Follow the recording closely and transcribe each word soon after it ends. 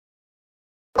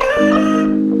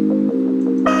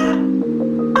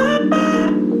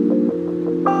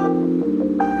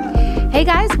Hey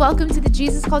guys, welcome to the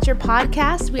Jesus Culture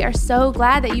Podcast. We are so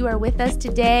glad that you are with us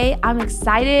today. I'm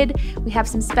excited. We have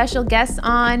some special guests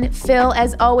on. Phil,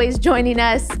 as always, joining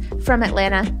us from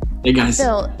Atlanta. Hey guys.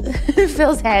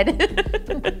 Phil's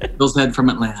head. Phil's head from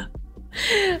Atlanta.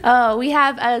 Oh, we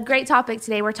have a great topic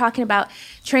today. We're talking about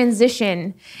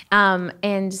transition,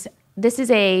 and this is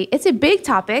it's a big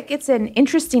topic. It's an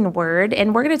interesting word,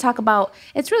 and we're going to talk about,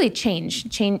 it's really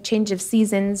change of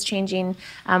seasons, changing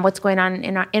what's going on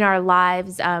in our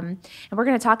lives, and we're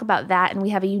going to talk about that, and we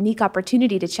have a unique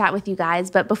opportunity to chat with you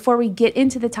guys. But before we get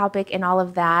into the topic and all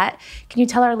of that, can you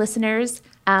tell our listeners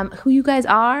who you guys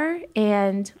are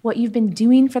and what you've been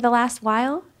doing for the last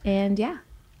while? And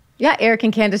Yeah, Eric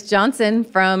and Candace Johnson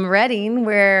from Redding,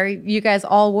 where you guys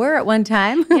all were at one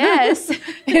time. Yes.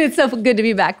 And it's so good to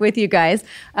be back with you guys.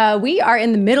 We are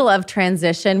in the middle of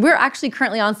transition. We're actually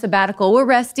currently on sabbatical. We're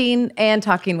resting and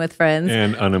talking with friends.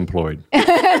 And unemployed. We've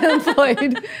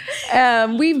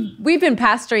been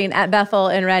pastoring at Bethel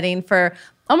in Redding for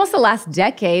almost the last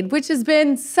decade, which has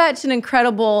been such an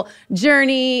incredible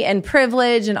journey and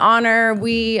privilege and honor.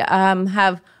 We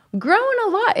have grown a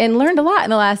lot and learned a lot in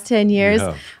the last 10 years.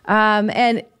 Yeah.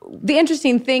 And the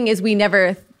interesting thing is we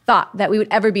never thought that we would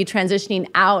ever be transitioning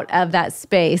out of that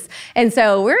space. And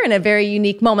so we're in a very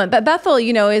unique moment. But Bethel,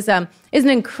 is an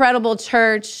incredible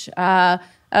church, a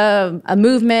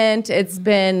movement. It's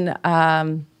been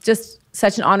just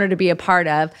such an honor to be a part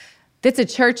of. It's a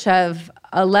church of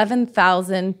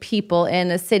 11,000 people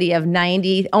in a city of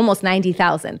almost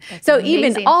 90,000. So amazing.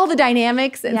 Even all the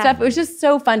dynamics and stuff, it was just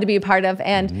so fun to be a part of.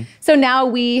 And so now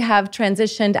we have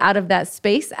transitioned out of that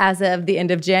space as of the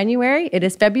end of January. It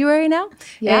is February now.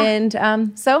 Yeah.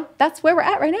 And so that's where we're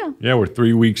at right now. Yeah, we're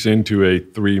 3 weeks into a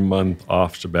 3-month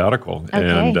off sabbatical,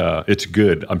 and it's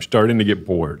good. I'm starting to get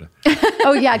bored.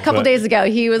 Oh, yeah. A couple days ago,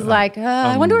 he was like,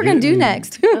 I wonder what we're going to do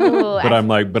next.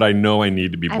 But I know I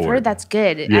need to be bored. I've heard that's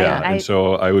good. Yeah, and so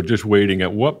I was just waiting.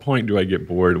 At what point do I get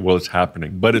bored? Well, it's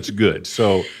happening, but it's good.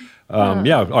 So,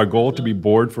 our goal to be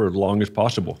bored for as long as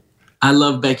possible. I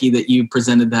love, Becky, that you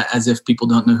presented that as if people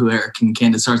don't know who Eric and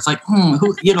Candace are. It's like,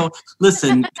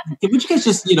 listen, would you guys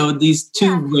just, these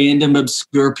two random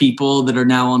obscure people that are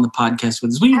now on the podcast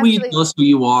with us, will you tell us who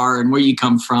you are and where you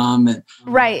come from? And,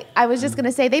 right. I was just going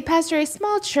to say, they pastor a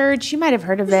small church. You might have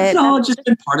heard of it. Just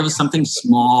been part of something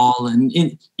small. And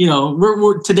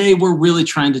today we're really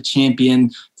trying to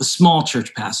champion the small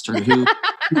church pastor who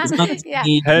is not we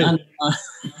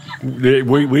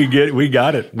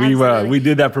got it. We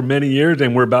did that for many years,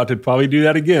 and we're about to probably do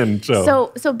that again.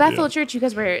 So Bethel Church, you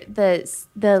guys were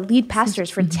the lead pastors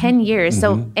for 10 years.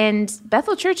 So, and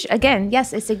Bethel Church, again,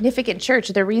 yes, a significant church.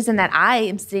 The reason that I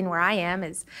am sitting where I am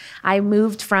is I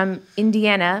moved from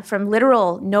Indiana, from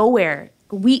literal nowhere,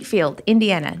 Wheatfield,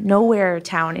 Indiana, nowhere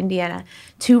town, Indiana,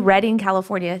 to Redding,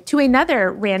 California, to another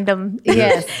random.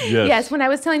 Yes. When I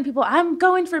was telling people, I'm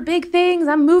going for big things,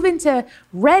 I'm moving to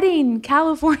Redding,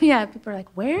 California, people are like,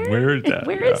 where? Where is that?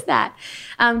 Where is that?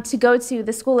 To go to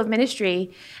the School of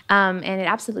Ministry, and it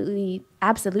absolutely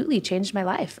changed my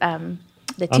life.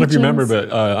 I don't know if you remember,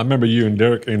 but I remember you and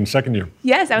Derek in second year.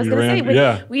 Yes, I was going to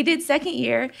say. We did second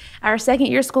year. Our second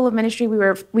year School of Ministry, we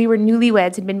were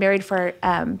newlyweds, had been married for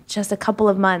just a couple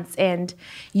of months, and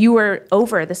you were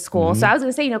over the school. So I was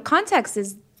going to say, context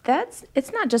is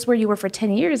it's not just where you were for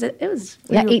 10 years. It was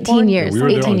 18 years. We were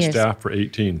 18 there on years. staff for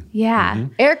 18. Yeah.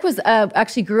 Eric was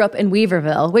actually grew up in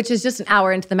Weaverville, which is just an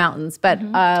hour into the mountains, but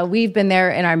we've been there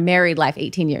in our married life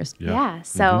 18 years. Yeah.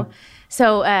 So,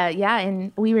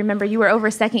 and we remember you were over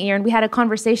second year, and we had a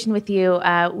conversation with you.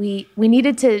 We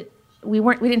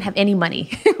didn't have any money.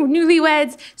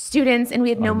 Newlyweds, students, and we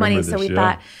had no money. So we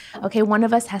thought, okay, one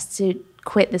of us has to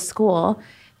quit the school.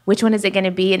 Which one is it going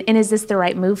to be? And is this the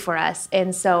right move for us?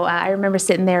 And so I remember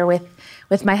sitting there with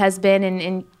my husband,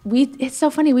 and it's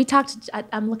so funny. We talked,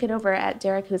 I'm looking over at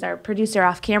Derek, who's our producer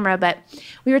off camera, but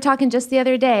we were talking just the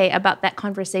other day about that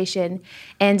conversation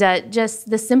and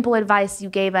just the simple advice you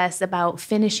gave us about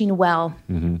finishing well.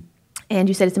 And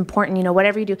you said it's important,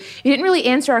 whatever you do. You didn't really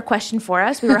answer our question for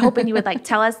us. We were hoping you would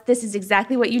tell us this is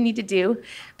exactly what you need to do.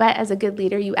 But as a good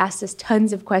leader, you asked us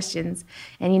tons of questions.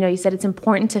 And, you said it's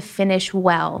important to finish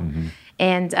well.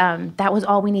 And that was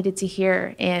all we needed to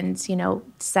hear. And,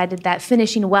 decided that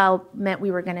finishing well meant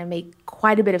we were going to make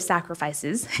quite a bit of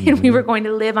sacrifices and we were going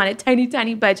to live on a tiny,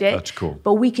 tiny budget. That's cool.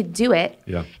 But we could do it.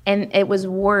 Yeah. And it was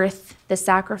worth the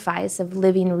sacrifice of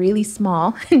living really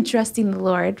small and trusting the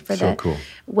Lord cool.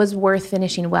 was worth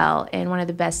finishing well. And one of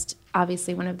the best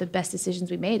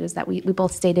decisions we made was that we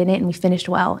both stayed in it and we finished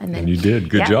well. And you did.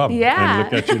 Good job. Yeah.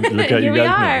 And look at Here you guys we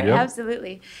are. now. Yep.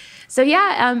 Absolutely. So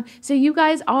so you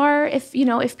guys are,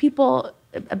 if people,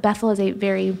 Bethel is a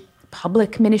very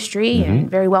public ministry and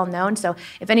very well known. So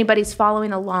if anybody's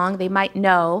following along, they might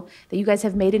know that you guys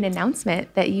have made an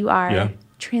announcement that you are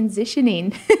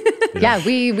transitioning. Yeah,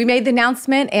 we made the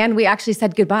announcement and we actually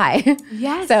said goodbye.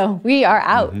 Yes. So we are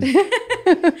out.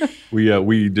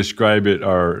 We describe it,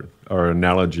 our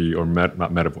analogy or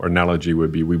not metaphor, analogy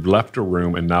would be we've left a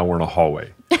room and now we're in a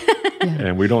hallway.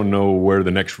 And we don't know where the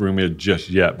next room is just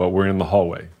yet, but we're in the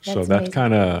hallway. So that's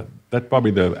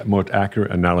probably the most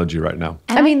accurate analogy right now.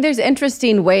 I mean, there's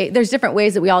different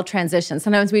ways that we all transition.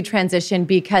 Sometimes we transition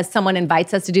because someone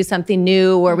invites us to do something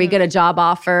new, or we get a job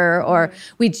offer, or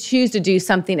we choose to do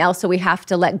something else, so we have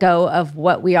to let go of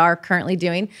what we are currently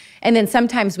doing. And then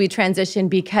sometimes we transition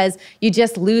because you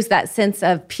just lose that sense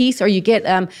of peace, or you get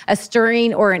a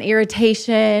stirring or an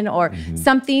irritation, or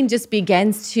something just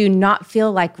begins to not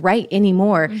feel like right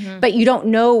anymore, but you don't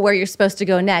know where you're supposed to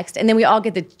go next. And then we all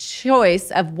get the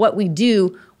choice of what we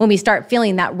do when we start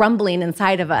feeling that rumbling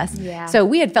inside of us. Yeah. So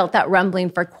we had felt that rumbling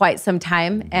for quite some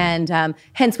time, and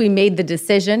hence we made the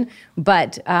decision.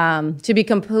 But to be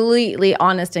completely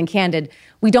honest and candid,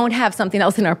 we don't have something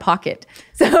else in our pocket.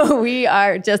 So we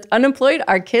are just unemployed.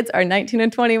 Our kids are 19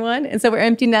 and 21, and so we're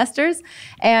empty nesters.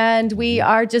 And we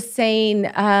are just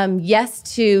saying yes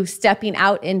to stepping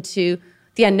out into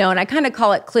the unknown. I kind of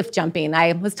call it cliff jumping.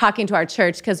 I was talking to our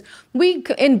church because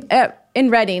in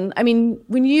Redding, I mean,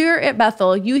 when you're at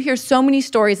Bethel, you hear so many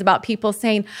stories about people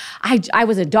saying, I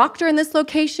was a doctor in this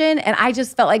location, and I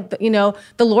just felt like,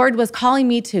 the Lord was calling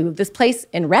me to this place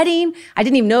in Redding. I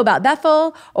didn't even know about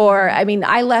Bethel. Or,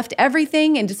 I left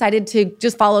everything and decided to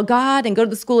just follow God and go to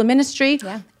the school of ministry.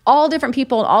 Yeah. All different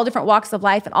people in all different walks of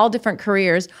life and all different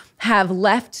careers have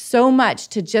left so much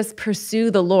to just pursue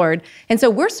the Lord. And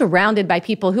so we're surrounded by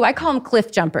people who I call them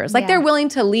cliff jumpers. Like they're willing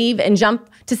to leave and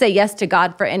jump to say yes to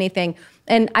God for anything.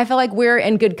 And I feel like we're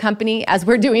in good company as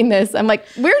we're doing this. I'm like,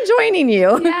 we're joining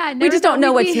you. Yeah, we just don't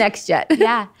know what's next yet.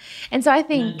 Yeah. And so I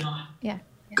think,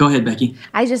 Go ahead, Becky.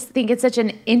 I just think it's such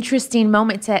an interesting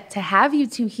moment to have you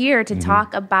two here to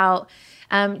talk about,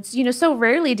 so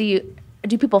rarely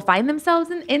do people find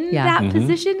themselves in that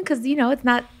position? Because, it's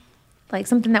not like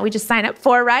something that we just sign up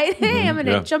for, right? Hey, I'm going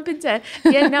to jump into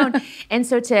the unknown. And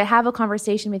so to have a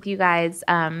conversation with you guys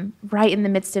right in the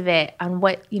midst of it on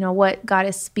what God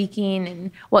is speaking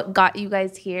and what got you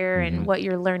guys here and what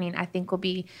you're learning, I think will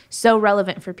be so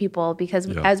relevant for people because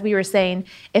as we were saying,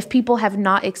 if people have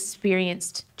not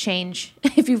experienced change,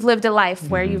 if you've lived a life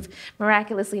where you've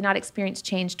miraculously not experienced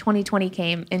change, 2020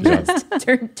 came and just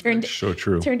turned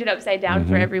it upside down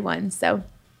for everyone. So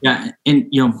yeah. And,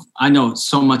 I know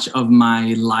so much of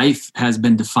my life has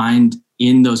been defined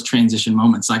in those transition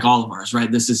moments, like all of ours,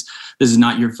 right? This is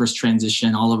not your first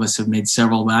transition. All of us have made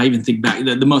several, but I even think back,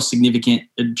 the most significant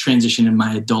transition in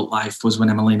my adult life was when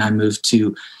Emily and I moved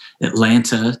to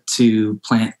Atlanta to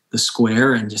plant the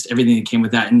Square and just everything that came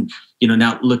with that. And,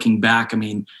 now looking back,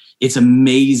 it's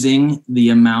amazing the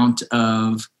amount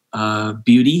of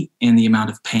beauty and the amount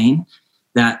of pain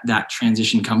that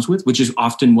transition comes with, which is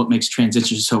often what makes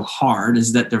transitions so hard,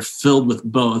 is that they're filled with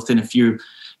both. And if you're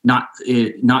not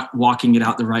walking it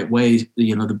out the right way,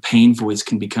 the pain voice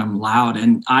can become loud.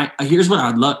 And here's what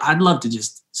I'd love to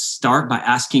just start by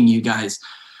asking you guys,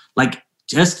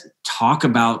 just talk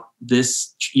about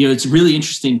this. It's really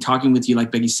interesting talking with you,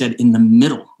 like Becky said, in the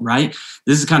middle, right?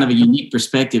 This is kind of a unique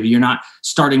perspective. You're not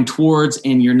starting towards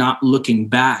and you're not looking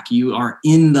back. You are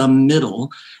in the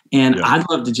middle. And I'd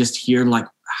love to just hear,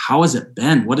 how has it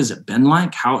been? What has it been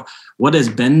like? What has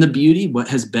been the beauty? What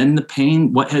has been the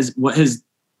pain? What has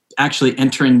actually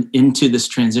entering into this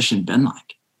transition been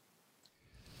like?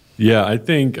 Yeah, I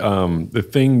think the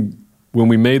thing when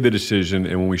we made the decision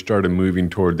and when we started moving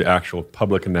toward the actual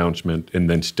public announcement and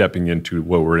then stepping into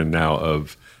what we're in now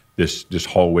of this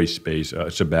hallway space,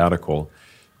 sabbatical,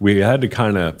 we had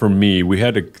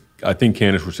to I think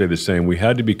Candace would say the same, we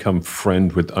had to become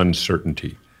friends with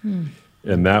uncertainty.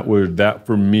 And that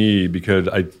for me, because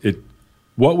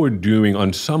what we're doing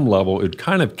on some level, it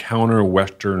kind of counter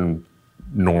Western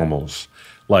normals.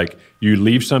 Like you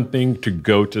leave something to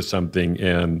go to something,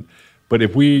 and But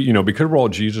if we, because we're all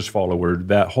Jesus followers,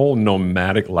 that whole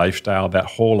nomadic lifestyle, that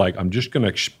whole like, I'm just going to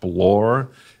explore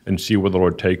and see where the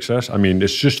Lord takes us. I mean,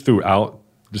 it's just throughout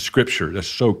the scripture. That's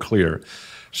so clear.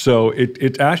 So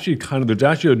it's actually there's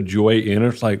actually a joy in it.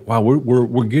 It's like, wow,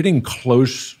 we're getting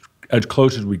close as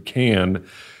we can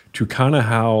to kind of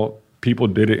how people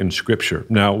did it in scripture.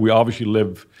 Now, we obviously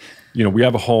live, we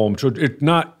have a home, so it's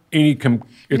not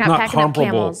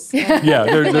comparable. Yeah,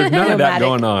 there's none of that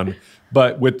going on.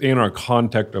 But within our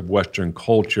context of Western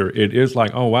culture, it is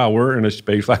like, oh, wow, we're in a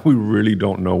space like we really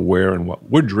don't know where and what.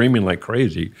 We're dreaming like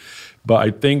crazy. But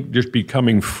I think just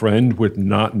becoming friend with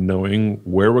not knowing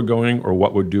where we're going or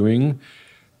what we're doing,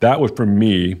 that was for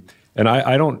me. And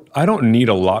I don't need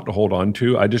a lot to hold on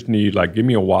to. I just need like, give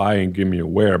me a why and give me a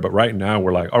where. But right now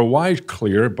we're like, our why is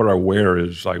clear, but our where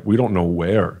is like, we don't know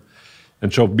where.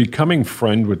 And so becoming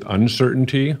friend with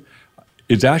uncertainty,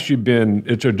 it's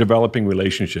a developing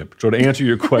relationship. So to answer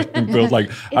your question, Bill,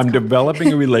 like I'm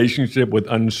developing a relationship with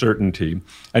uncertainty.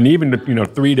 And even,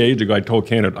 3 days ago, I told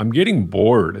Candace, I'm getting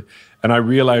bored. And I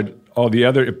realized,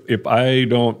 if I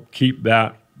don't keep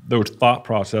those thought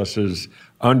processes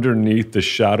underneath the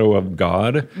shadow of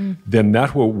God, then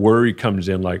that's where worry comes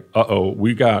in. Like,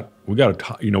 we got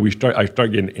to, I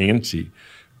start getting antsy.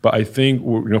 But I think,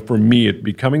 for me, it's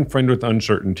becoming friend with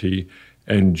uncertainty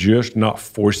and just not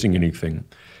forcing anything.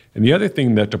 And the other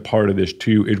thing that's a part of this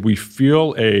too is we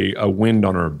feel a wind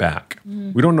on our back.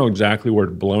 We don't know exactly where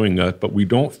it's blowing us, but we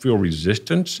don't feel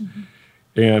resistance.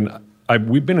 And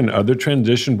we've been in other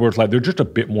transitions where it's like there's just a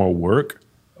bit more work.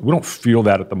 We don't feel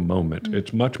that at the moment.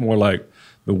 It's much more like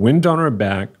the wind on our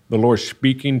back, the Lord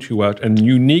speaking to us, and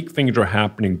unique things are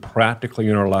happening practically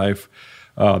in our life.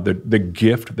 The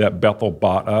gift that Bethel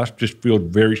bought us just feels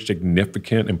very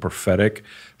significant and prophetic.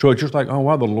 So it's just like, oh,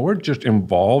 wow, the Lord's just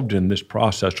involved in this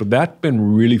process. So that's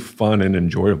been really fun and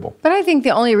enjoyable. But I think the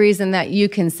only reason that you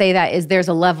can say that is there's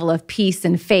a level of peace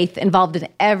and faith involved in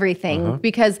everything,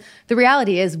 because the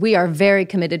reality is we are very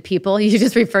committed people. You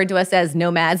just referred to us as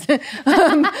nomads.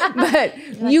 But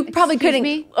you probably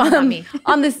couldn't,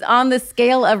 on the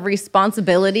scale of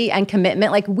responsibility and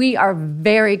commitment, like we are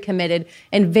very committed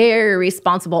and very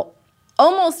responsible.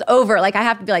 Almost over, like I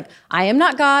have to be like, I am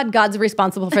not God. God's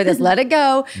responsible for this. Let it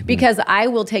go, because I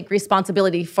will take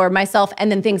responsibility for myself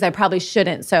and then things I probably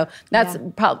shouldn't. So that's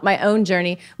my own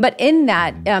journey. But in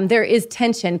that, there is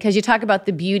tension, because you talk about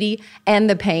the beauty and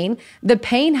the pain. The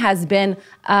pain has been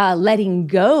letting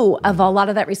go of a lot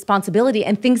of that responsibility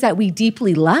and things that we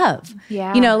deeply love.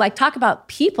 Yeah. Like talk about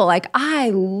people. Like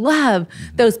I love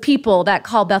those people that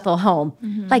call Bethel home,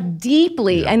 like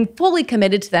deeply and fully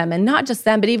committed to them, and not just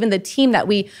them, but even the team that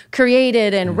we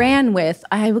created and ran with.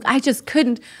 I just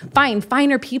couldn't find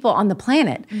finer people on the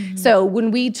planet. So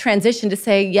when we transition to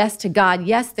say yes to God,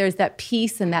 yes, there's that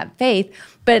peace and that faith,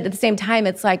 but at the same time,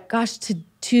 it's like, gosh,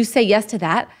 to say yes to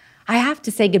that, I have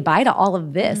to say goodbye to all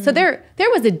of this. So there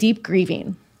was a deep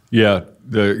grieving. Yeah,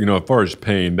 as far as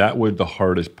pain, that was the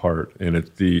hardest part, and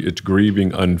it's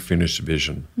grieving unfinished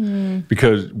vision,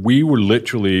 because we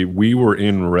were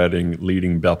in Redding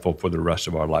leading Bethel for the rest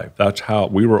of our life. That's how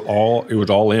it was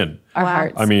all in. Our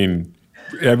hearts. I mean,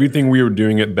 everything we were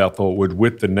doing at Bethel was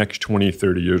with the next 20,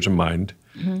 30 years in mind,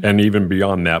 and even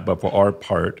beyond that, but for our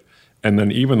part. And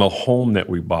then even the home that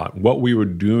we bought, what we were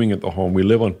doing at the home, we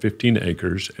live on 15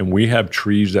 acres, and we have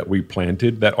trees that we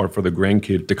planted that are for the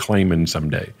grandkids to claim in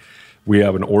someday. We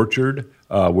have an orchard.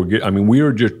 We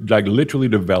are just like literally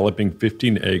developing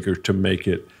 15 acres to make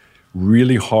it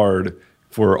really hard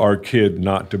for our kid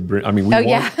not to bring. I mean, we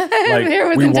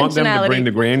want them to bring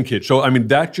the grandkids. So,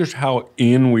 that's just how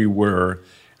in we were.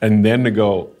 And then to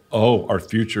go, oh, our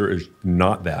future is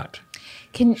not that.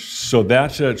 So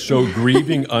that's it. So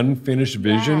grieving unfinished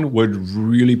vision was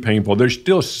really painful. There's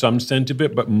still some sense of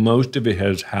it, but most of it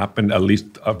has happened, at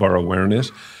least of our awareness.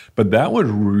 But that was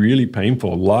really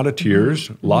painful. A lot of tears,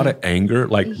 a lot of anger,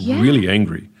 really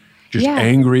angry. Just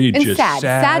angry, and just sad.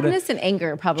 sad. Sadness and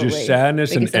anger, probably. Just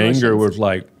sadness and anger was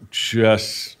like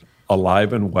just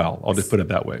alive and well. I'll just put it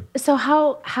that way. So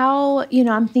how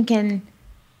I'm thinking,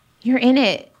 you're in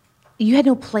it. You had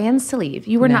no plans to leave.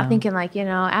 You were not thinking like,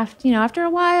 after a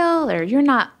while, or you're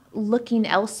not looking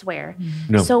elsewhere.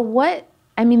 No. So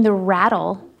the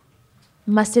rattle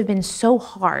must have been so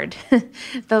hard.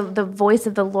 The voice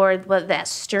of the Lord, that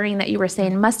stirring that you were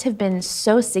saying, must have been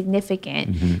so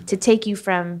significant to take you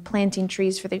from planting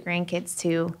trees for the grandkids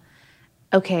to,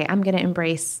 okay, I'm going to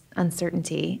embrace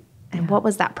uncertainty. And what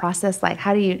was that process like?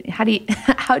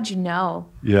 How'd you know?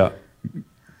 Yeah.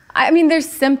 There's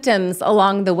symptoms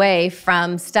along the way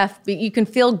from stuff, but you can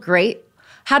feel great.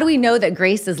 how do we know that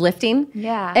grace is lifting?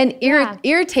 Yeah. And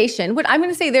irritation, what I'm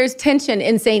going to say, there's tension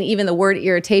in saying even the word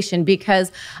irritation,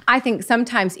 because I think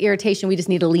sometimes irritation, we just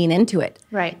need to lean into it.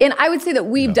 Right. And I would say that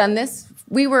we've done this.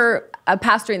 We were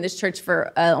pastoring this church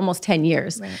for almost 10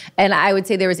 years. Right. And I would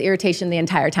say there was irritation the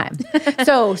entire time.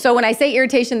 So when I say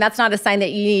irritation, that's not a sign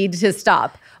that you need to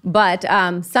stop. But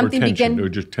something began. Or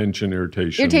just tension,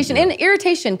 irritation. Irritation. And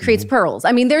irritation creates pearls.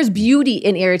 I mean, there's beauty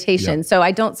in irritation. Yeah. So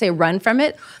I don't say run from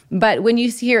it. But when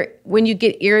you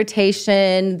get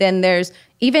irritation, then there's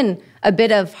even a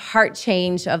bit of heart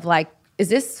change of like, is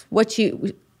this what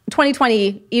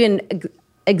 2020 even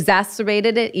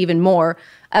exacerbated it even more,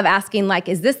 of asking like,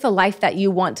 is this the life that you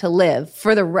want to live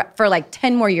for like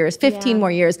 10 more years, 15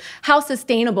 more years? How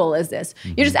sustainable is this?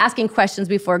 You're just asking questions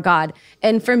before God.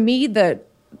 And for me, the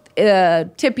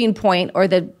tipping point or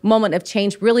the moment of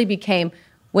change really became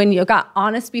when you got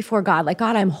honest before God, like,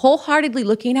 God, I'm wholeheartedly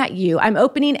looking at you. I'm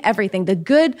opening everything, the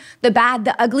good, the bad,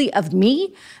 the ugly of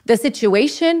me, the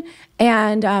situation,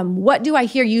 and what do I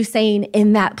hear you saying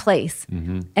in that place?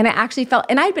 Mm-hmm. And I actually felt,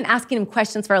 and I'd been asking him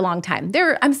questions for a long time.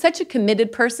 I'm such a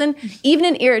committed person, even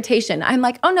in irritation. I'm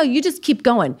like, oh no, you just keep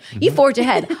going. Mm-hmm. You forge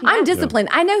ahead. I'm disciplined.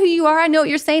 I know who you are. I know what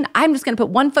you're saying. I'm just going to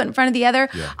put one foot in front of the other.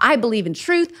 Yeah. I believe in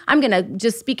truth. I'm going to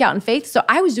just speak out in faith. So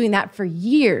I was doing that for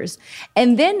years.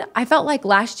 And then I felt like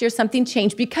last year something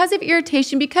changed because of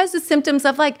irritation, because of symptoms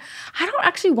of like, I don't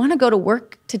actually want to go to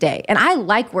work today. And I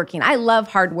like working. I love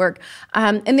hard work.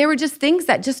 And there were just things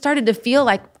that just started to feel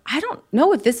like, I don't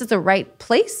know if this is the right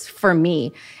place for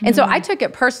me. And so I took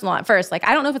it personal at first. Like,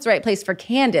 I don't know if it's the right place for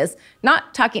Candace,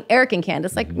 not talking Eric and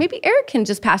Candace. Like, maybe Eric can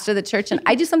just pastor the church and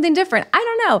I do something different.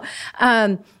 I don't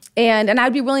know. And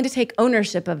I'd be willing to take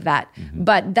ownership of that. Mm-hmm.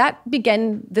 But that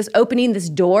began this opening, this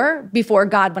door before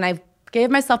God, when I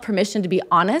gave myself permission to be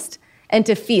honest and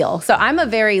to feel. So I'm a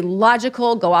very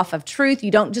logical, go off of truth.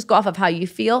 You don't just go off of how you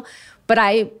feel. But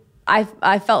I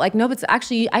felt like, no, but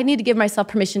actually, I need to give myself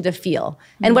permission to feel.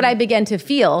 And what I began to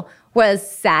feel was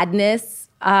sadness,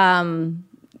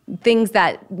 things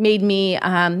that made me,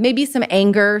 maybe some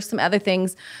anger, some other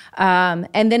things.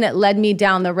 And then it led me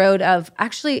down the road of,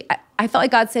 actually, I felt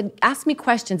like God said, ask me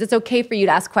questions. It's okay for you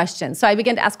to ask questions. So I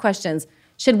began to ask questions.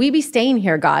 Should we be staying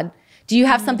here, God? Do you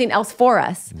have something else for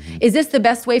us? Mm-hmm. Is this the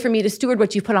best way for me to steward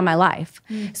what you put on my life?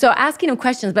 Mm-hmm. So asking him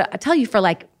questions, but I tell you, for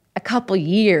like a couple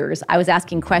years, I was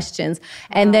asking questions.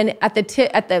 And then at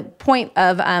the point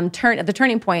of at the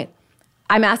turning point,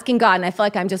 I'm asking God, and I feel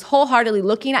like I'm just wholeheartedly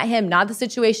looking at him, not the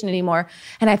situation anymore.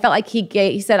 And I felt like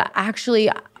he said, actually,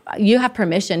 you have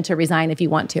permission to resign if you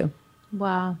want to.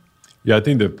 Wow. Yeah, I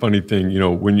think the funny thing,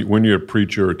 when you're a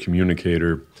preacher or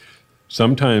communicator,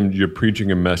 sometimes you're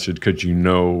preaching a message because you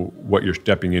know what you're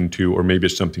stepping into, or maybe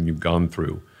it's something you've gone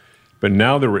through. But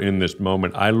now that we're in this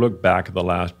moment, I look back at the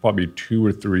last probably 2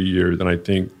 or 3 years, and I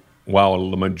think, wow,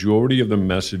 the majority of the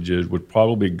messages was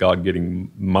probably God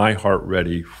getting my heart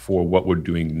ready for what we're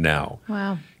doing now.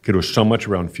 Wow. It was so much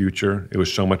around future. It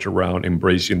was so much around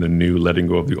embracing the new, letting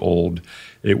go of the old.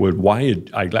 It was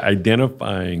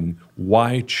identifying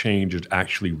why change is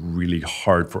actually really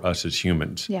hard for us as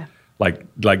humans. Yeah. Like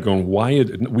going,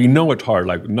 we know it's hard.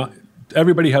 Like, not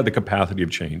everybody had the capacity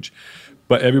of change,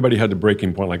 but everybody had the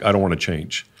breaking point. Like, I don't want to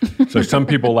change. So some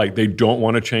people they don't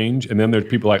want to change, and then there's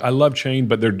people like, I love change,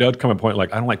 but there does come a point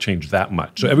like, I don't like change that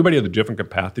much. So everybody has a different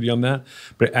capacity on that,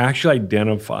 but actually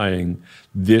identifying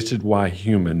this is why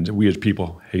humans, we as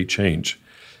people, hate change.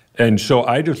 And so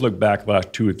I just look back the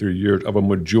last 2 or 3 years of a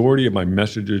majority of my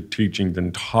messages, teachings,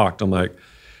 and talks. I'm like,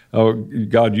 oh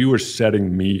God, you were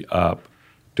setting me up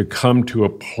to come to a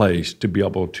place to be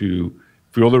able to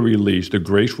feel the release. The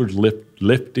grace was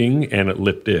lifting, and it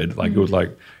lifted. It was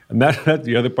like, and that's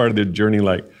the other part of the journey.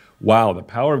 Like, wow, the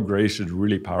power of grace is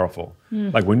really powerful.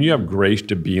 Like, when you have grace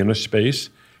to be in a space,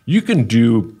 you can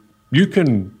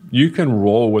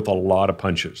roll with a lot of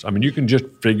punches. I mean, you can just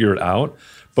figure it out.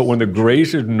 But when the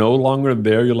grace is no longer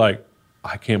there, you're like,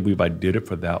 I can't believe I did it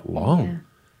for that long. Yeah.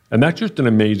 And that's just an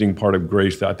amazing part of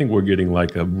grace that I think we're getting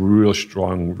like a real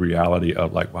strong reality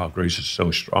of like, wow, grace is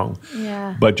so strong.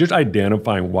 Yeah. But just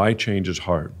identifying why change is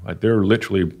hard. Like, there are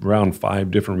literally around 5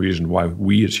 different reasons why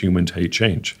we as humans hate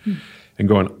change. And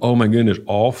going, oh my goodness,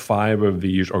 all 5 of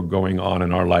these are going on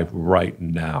in our life right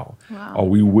now. Wow. Are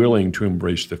we willing to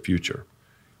embrace the future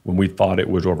when we thought it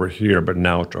was over here, but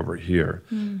now it's over here?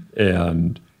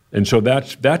 And so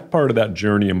that's part of that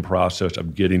journey and process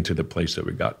of getting to the place that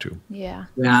we got to. Yeah.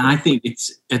 Yeah, I think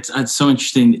it's so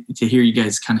interesting to hear you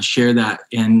guys kind of share that.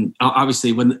 And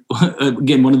obviously, one of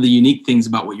the unique things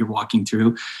about what you're walking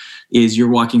through is you're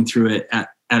walking through it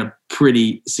at a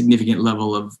pretty significant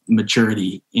level of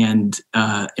maturity. And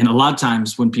a lot of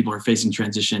times when people are facing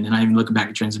transition, and I even look back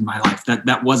at transition in my life,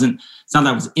 that wasn't, it's not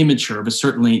that I was immature, but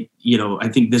certainly, I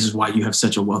think this is why you have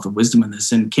such a wealth of wisdom in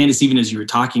this. And Candace, even as you were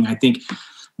talking, I think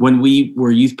when we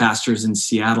were youth pastors in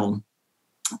Seattle,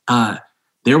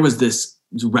 there was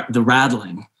the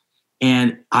rattling,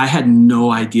 and I had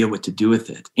no idea what to do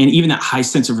with it. And even that high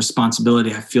sense of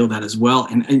responsibility, I feel that as well.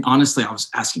 And honestly, I was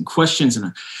asking questions,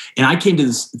 and I came to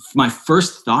this, my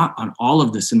first thought on all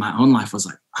of this in my own life was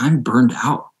like, I'm burned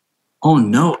out. Oh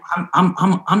no,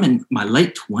 I'm in my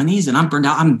late 20s and I'm burned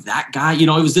out. I'm that guy. It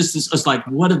was this it was like,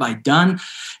 what have I done?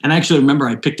 And I actually remember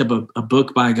I picked up a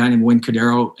book by a guy named Wayne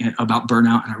Cordero about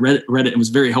burnout, and I read it. It was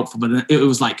very helpful, but it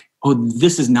was like, oh,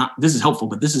 this is helpful,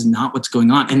 but this is not what's going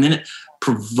on. And then it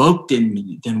provoked in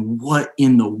me, then what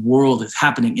in the world is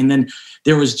happening? And then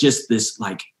there was just this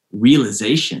like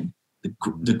realization,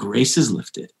 the grace is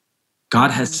lifted. God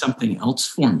has something else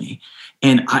for me.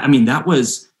 And I mean, that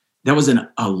was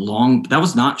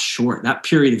not short, that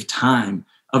period of time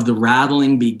of the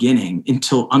rattling beginning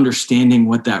until understanding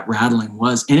what that rattling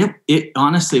was. And it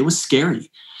honestly, it was scary.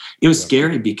 It was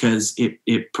scary because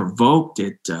it provoked,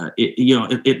 it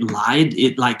lied.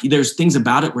 It like, there's things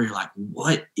about it where you're like,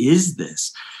 what is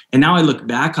this? And now I look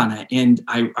back on it and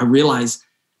I realize,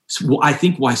 I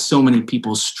think why so many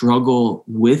people struggle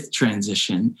with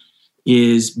transition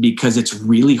is because it's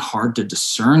really hard to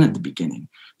discern at the beginning.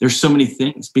 There's so many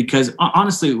things because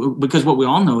honestly, because what we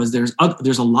all know is there's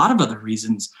a lot of other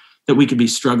reasons that we could be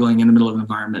struggling in the middle of an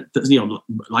environment,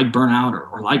 like burnout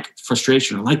or like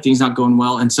frustration or like things not going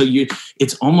well. And so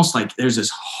it's almost like there's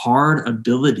this hard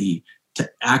ability to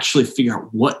actually figure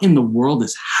out what in the world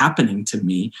is happening to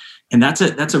me. And that's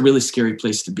a really scary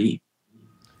place to be.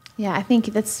 Yeah, I think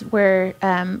that's where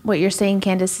what you're saying,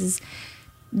 Candace, is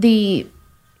the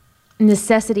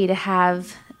necessity to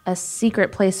have a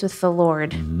secret place with the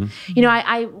Lord. Mm-hmm.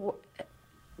 I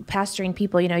pastoring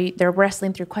people, they're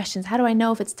wrestling through questions. How do I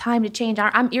know if it's time to change?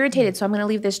 I'm irritated, so I'm going to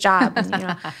leave this job.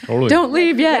 And, totally. Don't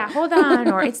leave yet. Yeah, hold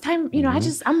on. Or it's time,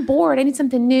 I'm bored. I need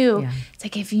something new. Yeah. It's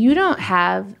like, if you don't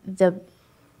have the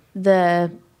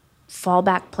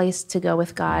fallback place to go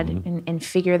with God and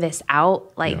figure this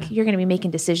out, you're going to be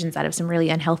making decisions out of some really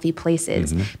unhealthy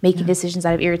places, making decisions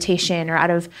out of irritation or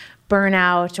out of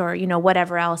burnout or,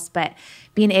 whatever else. But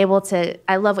being able to,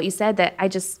 I love what you said, that I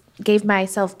just gave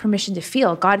myself permission to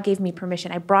feel. God gave me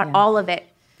permission. I brought all of it.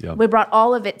 Yeah. We brought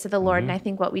all of it to the Lord. And I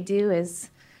think what we do is,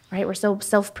 right, we're so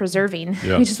self-preserving.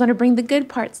 Yeah. We just want to bring the good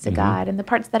parts to God and the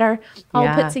parts that are all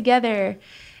put together.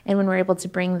 And when we're able to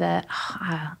bring the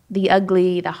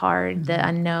ugly, the hard, the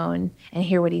unknown, and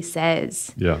hear what He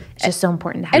says, it's just so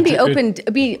important to have. And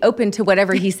be open to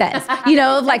whatever He says.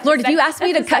 Lord, if you asked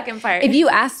me to cut, if you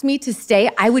asked me to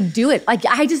stay, I would do it.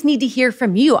 I just need to hear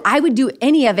from you. I would do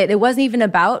any of it. It wasn't even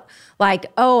about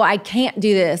I can't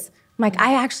do this. I'm like,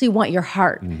 I actually want your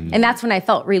heart. And that's when I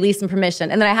felt release and permission.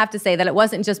 And then I have to say that it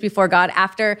wasn't just before God.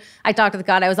 After I talked with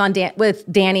God, I was on with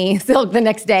Danny Silk the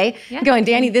next day, going,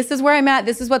 Danny, this is where I'm at.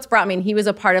 This is what's brought me. And he was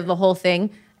a part of the whole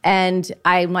thing. And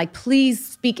I'm like, please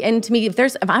speak into me.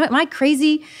 Am I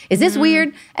crazy? Is this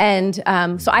weird? And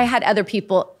so I had other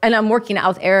people, and I'm working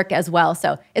out with Eric as well.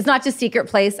 So it's not just Secret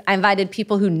Place. I invited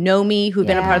people who know me, who've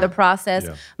been a part of the process.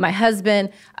 Yeah. My husband,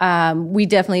 we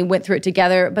definitely went through it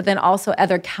together, but then also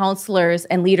other counselors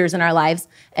and leaders in our lives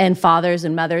and fathers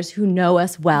and mothers who know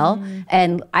us well.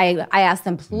 And I asked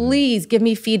them, please give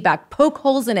me feedback, poke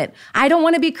holes in it. I don't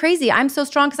want to be crazy. I'm so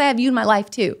strong because I have you in my life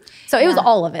too. So it was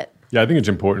all of it. Yeah, I think it's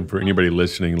important for anybody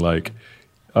listening,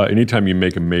 anytime you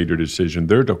make a major decision,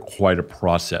 there's quite a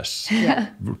process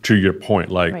to your point.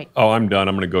 I'm done,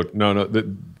 I'm going to go.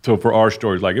 No. So for our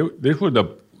stories, this was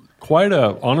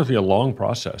honestly a long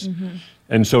process.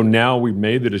 And so now we've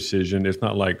made the decision. It's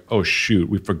not like, oh, shoot,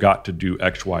 we forgot to do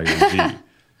X, Y, and Z.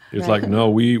 It's like, no,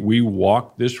 we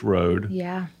walked this road.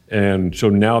 Yeah. And so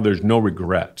now there's no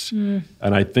regrets. And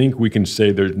I think we can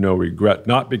say there's no regret,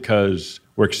 not because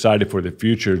we're excited for the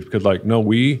future, because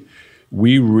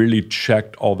we really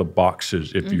checked all the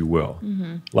boxes, if you will.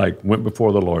 Went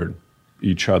before the Lord,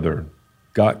 each other,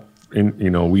 got in,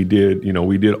 we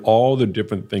did all the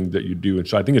different things that you do. And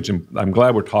so I think I'm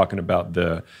glad we're talking about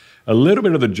a little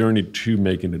bit of the journey to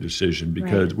making a decision,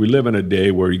 because we live in a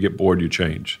day where you get bored, you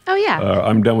change. Oh yeah.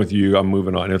 I'm done with you, I'm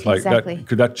moving on. It's like that,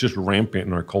 because that's just rampant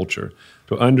in our culture.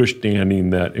 So understanding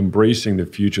that embracing the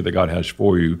future that God has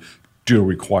for you still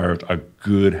requires a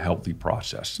good, healthy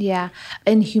process. Yeah.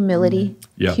 And humility.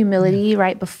 Humility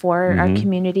right before our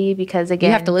community, because again,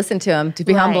 you have to listen to them to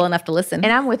be humble enough to listen.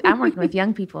 And I'm working with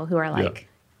young people who are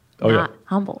not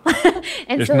humble.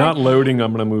 And it's so, not loading.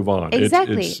 I'm going to move on.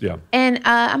 Exactly. Yeah. And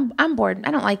I'm bored.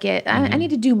 I don't like it. I need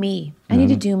to do me. I need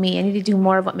to do me. I need to do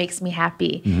more of what makes me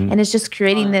happy. And it's just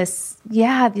creating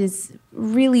these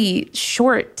really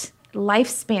short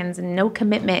lifespans and no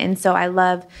commitment. And so I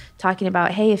love talking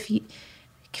about, hey, if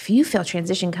you feel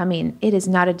transition coming, it is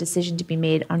not a decision to be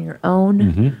made on your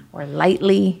own or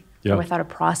lightly or without a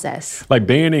process. Like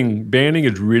Banning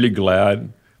is really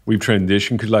glad we've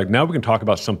transitioned because like now we can talk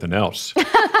about something else.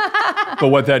 But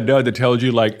what that does, it tells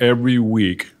you like every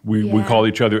week we call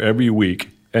each other every week,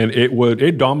 and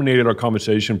it dominated our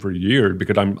conversation for years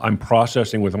because I'm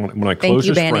processing with one of my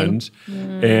closest friends,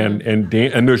 and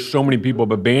there's so many people,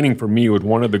 but Banning for me was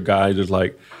one of the guys is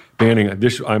like, Banning,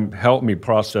 help me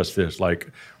process this.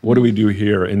 Like, what do we do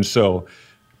here? And so,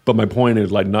 but my point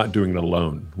is like not doing it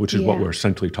alone, which is what we're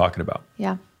essentially talking about.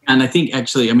 Yeah. And I think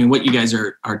actually, I mean, what you guys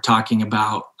are talking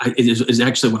about is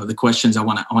actually one of the questions I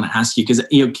want to ask you because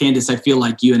Candace, I feel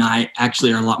like you and I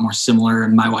actually are a lot more similar,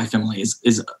 and my wife Emily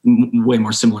is way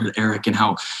more similar to Eric in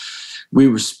how we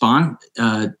respond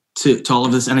to all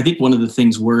of this. And I think one of the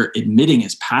things we're admitting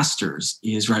as pastors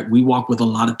is we walk with a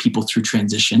lot of people through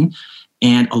transition,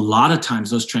 and a lot of times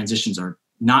those transitions are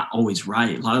not always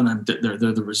right. A lot of them,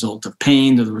 they're the result of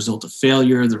pain, they're the result of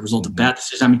failure, the result of bad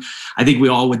decisions. I mean, I think we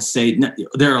all would say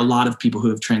there are a lot of people who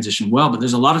have transitioned well, but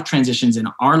there's a lot of transitions in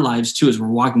our lives too, as we're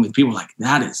walking with people like,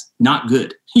 that is not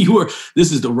good.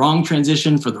 This is the wrong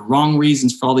transition for the wrong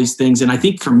reasons for all these things. And I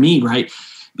think for me,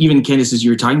 even Candace, as you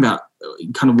were talking about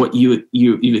kind of what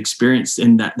you've experienced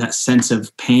in that sense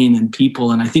of pain and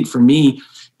people. And I think for me,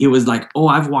 it was like,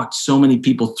 I've walked so many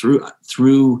people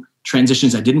through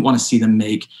transitions I didn't want to see them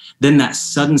make. Then that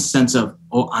sudden sense of,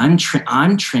 I'm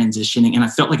transitioning, and I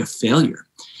felt like a failure,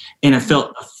 and I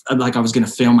felt like I was going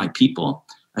to fail my people.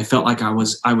 I felt like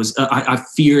I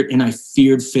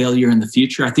feared failure in the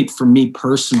future. I think for me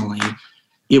personally,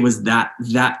 it was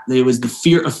it was the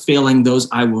fear of failing those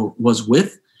I was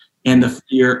with, and the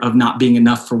fear of not being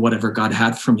enough for whatever God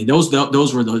had for me. Those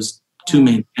were those two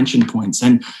main tension points.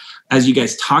 And as you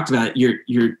guys talked about,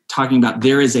 you're talking about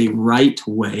there is a right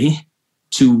way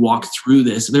to walk through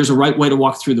this. There's a right way to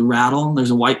walk through the rattle.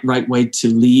 There's a right way to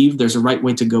leave. There's a right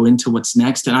way to go into what's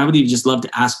next. And I would even just love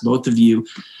to ask both of you,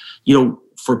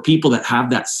 for people that have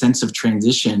that sense of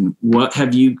transition, what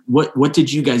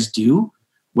did you guys do?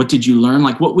 What did you learn?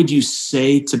 Like, what would you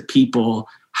say to people?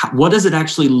 What does it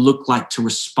actually look like to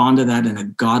respond to that in a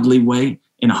godly way,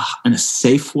 in a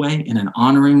safe way, in an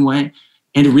honoring way,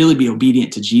 and to really be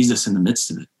obedient to Jesus in the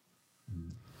midst of it?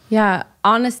 Yeah,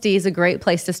 honesty is a great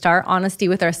place to start. Honesty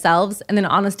with ourselves, and then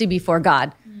honesty before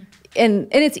God. And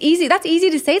it's easy. That's easy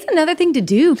to say. It's another thing to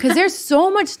do because there's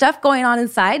so much stuff going on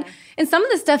inside, and some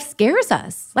of the stuff scares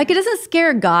us. Like, it doesn't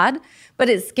scare God, but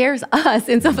it scares us.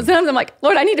 And so sometimes I'm like,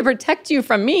 Lord, I need to protect you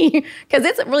from me because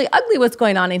it's really ugly what's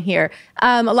going on in here.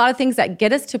 A lot of things that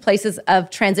get us to places of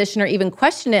transition or even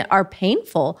question it are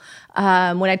painful.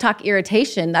 When I talk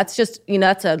irritation, that's just,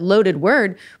 that's a loaded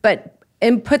word,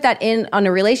 and put that in on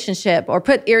a relationship, or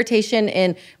put irritation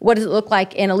in what does it look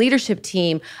like in a leadership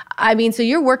team. I mean, so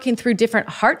you're working through different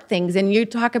heart things, and you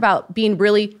talk about being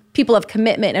really people of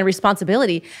commitment and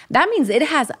responsibility. That means it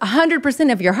has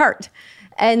 100% of your heart.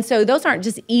 And so those aren't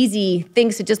just easy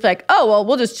things to just be like,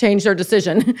 we'll just change their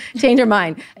decision, change their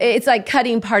mind. It's like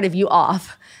cutting part of you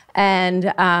off.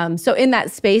 And so in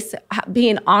that space,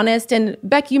 being honest, and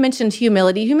Beck, you mentioned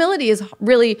humility. Humility is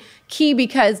really key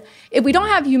because if we don't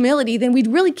have humility, then we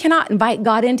really cannot invite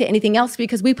God into anything else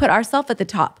because we put ourselves at the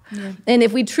top. Yeah. And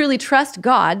if we truly trust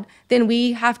God, then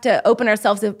we have to open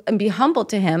ourselves up and be humble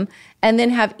to Him, and then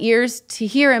have ears to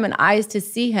hear Him and eyes to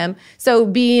see Him. So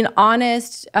being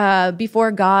honest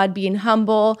before God, being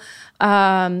humble,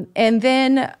 and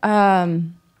then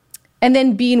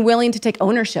being willing to take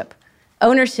ownership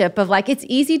of like, it's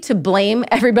easy to blame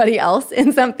everybody else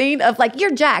in something of like,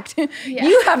 you're jacked,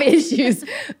 you have issues,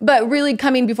 but really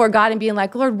coming before God and being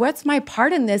like, Lord, what's my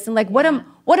part in this? And like, what am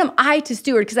I to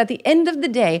steward? Because at the end of the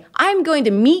day, I'm going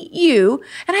to meet you,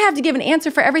 and I have to give an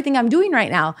answer for everything I'm doing right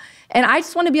now. And I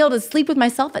just want to be able to sleep with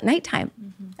myself at nighttime,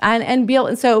 and be able.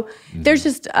 And so there's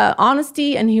just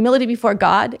honesty and humility before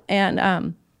God,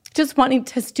 and just wanting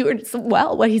to steward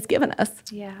well what He's given us.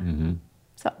 Yeah. Mm-hmm.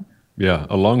 So. Yeah,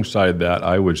 alongside that,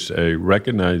 I would say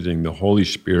recognizing the Holy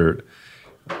Spirit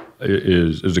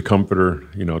is a comforter.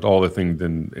 It's all the things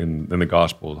in the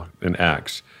gospel, in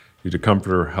Acts. He's a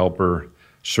comforter, helper,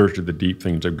 searcher of the deep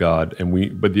things of God.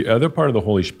 But the other part of the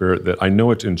Holy Spirit that I know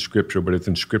it's in Scripture, but it's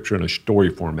in Scripture in a story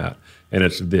format, and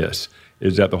it's this,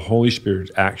 is that the Holy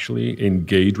Spirit actually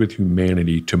engaged with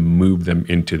humanity to move them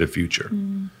into the future.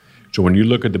 So when you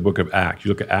look at the book of Acts, you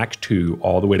look at Acts 2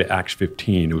 all the way to Acts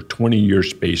 15, it was 20-year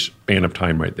span of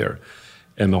time right there.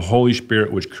 And the Holy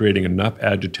Spirit was creating enough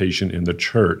agitation in the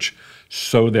church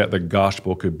so that the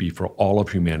gospel could be for all of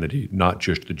humanity, not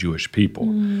just the Jewish people.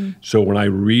 So when I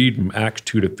read from Acts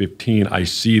 2 to 15, I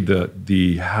see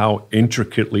the how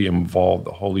intricately involved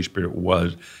the Holy Spirit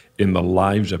was in the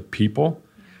lives of people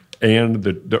and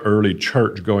the early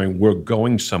church going, we're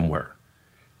going somewhere.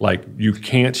 Like, you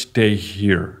can't stay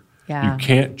here. Yeah. You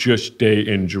can't just stay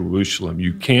in Jerusalem.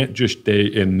 You can't just stay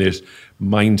in this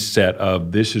mindset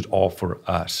of this is all for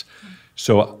us.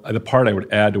 So the part I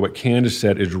would add to what Candace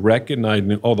said is recognizing,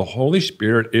 the Holy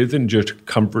Spirit isn't just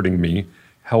comforting me,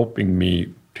 helping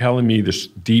me, telling me the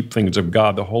deep things of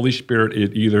God. The Holy Spirit is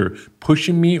either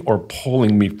pushing me or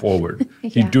pulling me forward.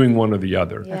 He's doing one or the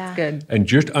other. Yeah. That's good. And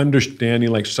just understanding,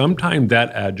 like, sometimes that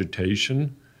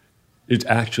agitation is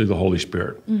actually the Holy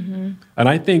Spirit. And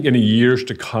I think in the years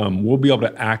to come, we'll be able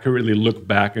to accurately look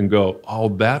back and go, oh,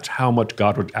 that's how much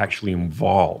God was actually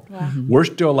involved. We're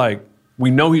still like, we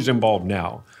know he's involved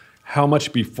now. How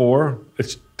much before?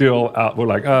 It's still out. We're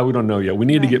like, we don't know yet. We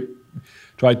need to get.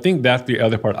 So I think that's the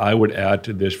other part I would add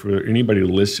to this for anybody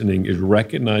listening is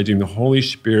recognizing the Holy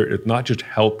Spirit is not just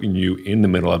helping you in the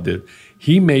middle of this.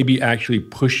 He may be actually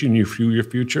pushing you through your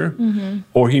future,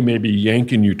 or he may be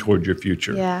yanking you towards your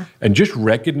future. Yeah. And just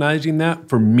recognizing that,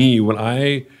 for me, when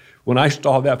I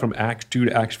saw that from Acts 2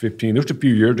 to Acts 15, just a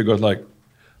few years ago, I was like,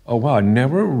 oh, wow, I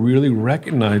never really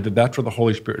recognized that that's what the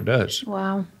Holy Spirit does.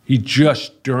 Wow. He's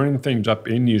just stirring things up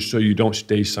in you so you don't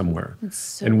stay somewhere.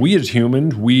 So and we as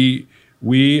humans,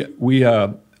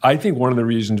 I think one of the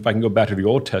reasons, if I can go back to the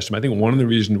Old Testament, I think one of the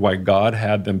reasons why God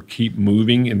had them keep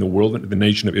moving in the wilderness, the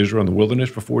nation of Israel in the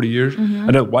wilderness for 40 years. I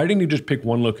know, why didn't he just pick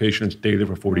one location and stay there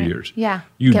for 40 years? Yeah.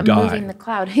 You kept die. moving the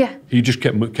cloud. Yeah. He just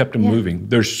kept them moving.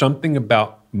 There's something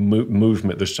about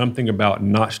movement. There's something about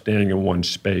not standing in one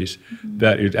space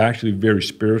that is actually very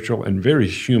spiritual and very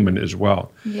human as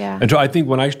well. Yeah. And so I think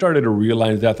when I started to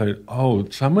realize that, I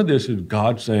thought, some of this is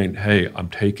God saying, hey, I'm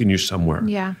taking you somewhere.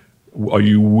 Yeah. Are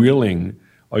you willing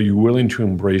to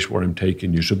embrace where I'm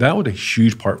taking you? So that was a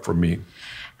huge part for me.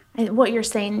 And what you're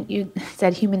saying, you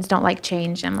said humans don't like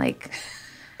change. I'm like,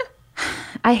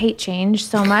 I hate change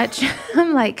so much.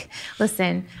 I'm like,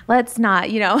 listen, let's not,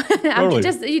 Totally.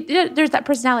 There's that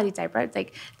personality type, right? It's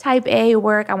like type A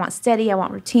work. I want steady. I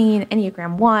want routine.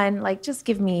 Enneagram 1, like, just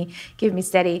give me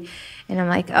steady. And I'm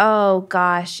like, oh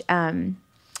gosh,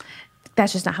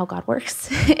 that's just not how God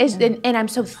works. And I'm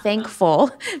so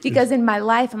thankful because in my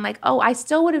life, I'm like, I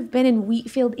still would have been in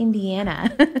Wheatfield,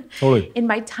 Indiana, Totally. in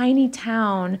my tiny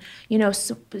town,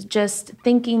 just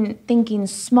thinking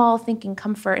small, thinking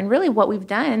comfort. And really what we've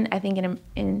done, I think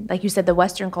in like you said, the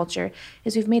Western culture,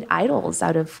 is we've made idols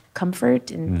out of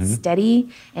comfort and steady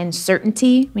and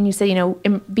certainty. When you say,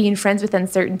 being friends with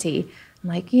uncertainty, I'm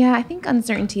like, yeah, I think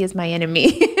uncertainty is my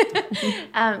enemy.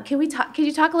 Can you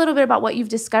talk a little bit about what you've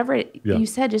discovered? Yeah. You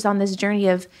said just on this journey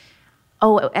of,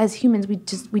 as humans,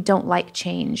 we don't like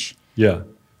change. Yeah.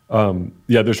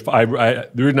 There's five. The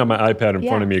reason I have my iPad in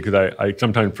front of me because I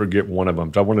sometimes forget one of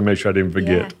them. So I want to make sure I didn't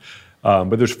forget.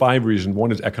 But there's 5 reasons.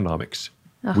 One is economics.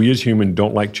 We as humans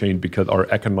don't like change because our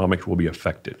economics will be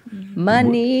affected.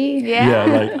 Money.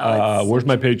 Yeah. Where's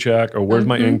my paycheck or where's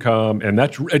my income?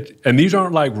 And these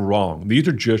aren't like wrong. These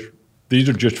are just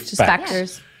facts.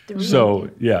 Factors. So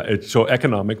it's so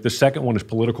economic. The second one is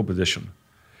political position.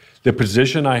 The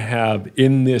position I have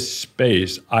in this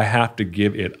space, I have to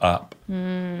give it up.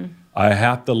 I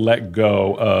have to let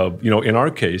go of, in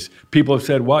our case, people have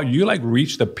said, wow, you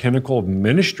reached the pinnacle of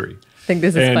ministry. I think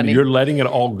this is and funny. You're letting it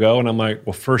all go. And I'm like,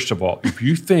 well, first of all, if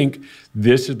you think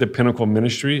this is the pinnacle of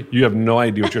ministry, you have no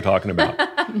idea what you're talking about.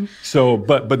 So,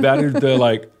 but that is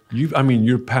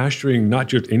you're pastoring not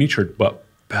just any church, but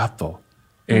Bethel.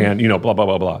 And, blah, blah,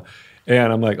 blah, blah.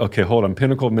 And I'm like, okay, hold on.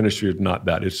 Pinnacle of ministry is not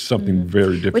that. It's something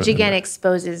very different. Which again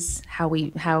exposes how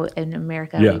in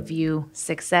America we view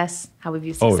success, how we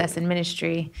view success in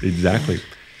ministry. Exactly.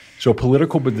 So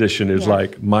political position is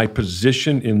like my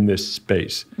position in this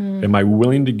space. Am I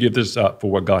willing to give this up for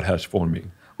what God has for me?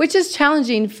 Which is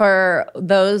challenging for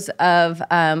those of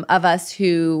us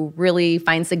who really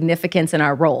find significance in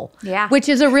our role. Yeah. Which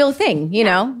is a real thing,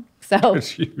 So It's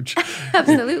huge.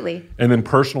 Absolutely. And then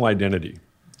personal identity.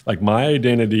 Like my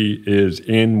identity is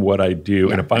in what I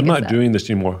do. And if I'm not doing this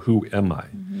anymore, who am I?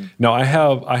 Now I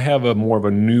have a more of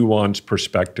a nuanced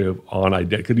perspective on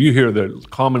identity. Because you hear the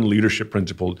common leadership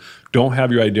principles, don't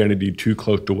have your identity too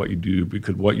close to what you do,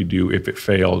 because what you do, if it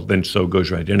fails, then so goes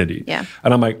your identity. Yeah.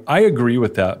 And I'm like, I agree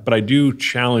with that, but I do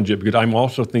challenge it because I'm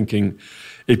also thinking,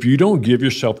 If you don't give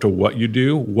yourself to what you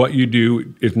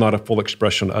do is not a full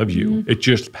expression of you. It's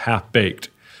just half baked.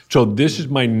 So this is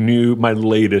my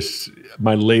latest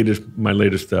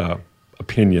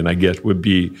opinion, I guess, would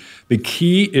be the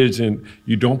key isn't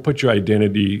you don't put your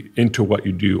identity into what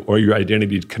you do or your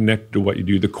identity is connected to what you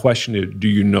do. The question is, do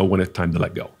you know when it's time to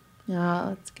let go?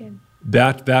 Oh, that's good.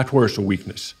 That's where it's a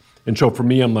weakness. And so for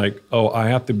me, I'm like, I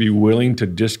have to be willing to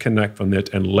disconnect from this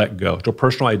and let go. So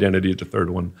personal identity is the third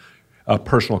one.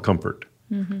 Personal comfort.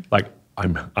 Like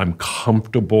I'm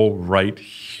comfortable right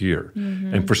here.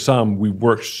 And for some, we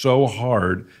work so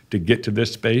hard to get to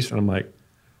this space, and I'm like,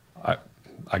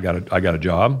 I got a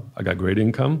job. I got great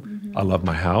income. I love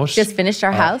my house. Just finished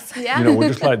our house. Yeah. We're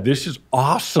just like, this is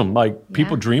awesome. Like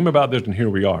people dream about this, and here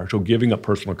we are. So giving up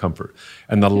personal comfort.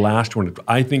 And the last one,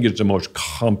 I think is the most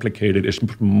complicated. It's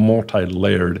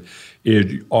multi-layered.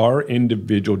 Is our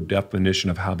individual definition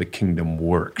of how the kingdom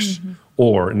works,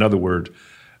 or in other words,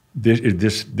 this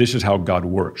is how God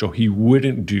works. So He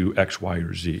wouldn't do X, Y,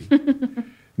 or Z.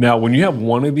 Now, when you have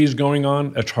one of these going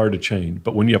on, it's hard to change.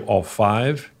 But when you have all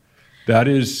five, that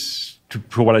is,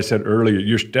 to what I said earlier,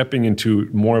 you're stepping into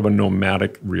more of a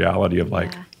nomadic reality of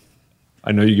like,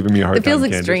 I know you're giving me a hard time. It feels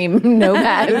Candace. extreme,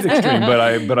 nomad. It is extreme,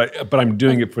 but I'm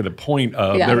doing it for the point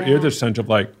of there is a sense of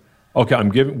like, okay,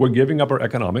 we're giving up our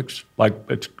economics, like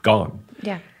it's gone.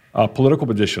 Yeah. Political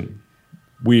position,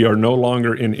 we are no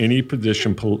longer in any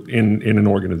position in an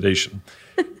organization.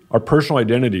 Our personal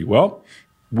identity, well,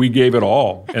 we gave it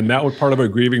all. And that was part of our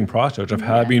grieving process of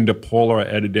having to pull our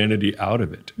identity out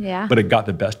of it. Yeah. But it got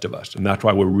the best of us. And that's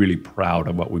why we're really proud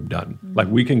of what we've done. Like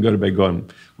we can go to bed going,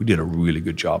 we did a really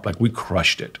good job. Like we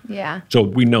crushed it. Yeah. So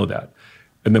we know that.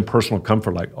 And then personal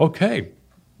comfort, like, okay.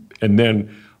 And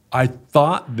then I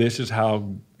thought this is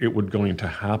how it was going to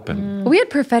happen. We had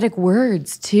prophetic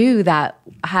words too that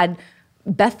had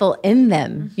Bethel in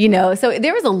them, So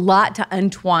there was a lot to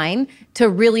untwine to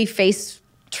really face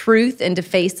truth and to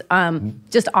face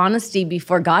just honesty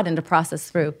before God and to process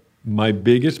through. My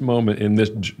biggest moment in this,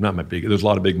 not my biggest, there's a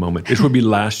lot of big moments. This would be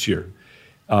last year.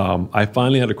 I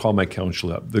finally had to call my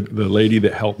counselor up, the lady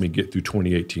that helped me get through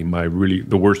 2018,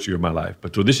 the worst year of my life.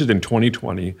 But so this is in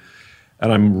 2020,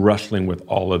 and I'm wrestling with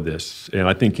all of this. And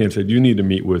I think Ken said, you need to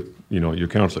meet with, your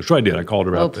counselor. So I did. I called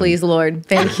her up. Oh, please, Lord.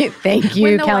 Thank you,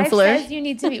 When the counselor. wife says you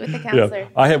need to meet with the counselor. Yeah,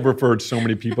 I have referred so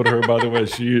many people to her, by the way.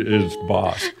 She is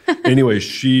boss. Anyway,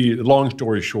 long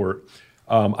story short,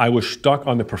 I was stuck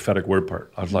on the prophetic word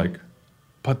part. I was like,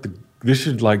 but this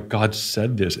is like God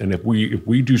said this. And if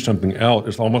we do something else,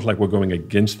 it's almost like we're going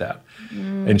against that.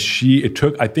 And it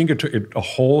took a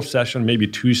whole session, maybe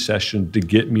 2 sessions to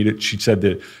get me she said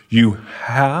that you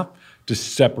have to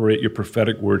separate your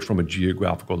prophetic words from a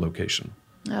geographical location.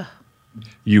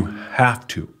 You have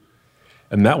to.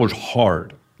 And that was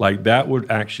hard. Like that was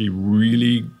actually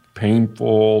really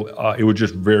painful. It was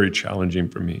just very challenging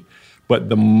for me. But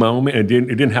the moment, it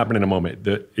didn't happen in a moment.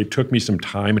 It took me some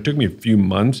time. It took me a few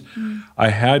months. I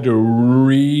had to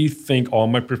rethink all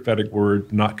my prophetic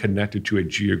words not connected to a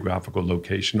geographical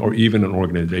location or even an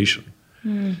organization.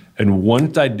 And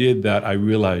once I did that, I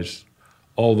realized,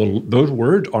 those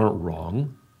words aren't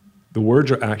wrong. The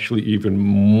words are actually even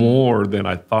more than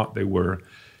I thought they were.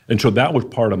 And so that was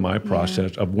part of my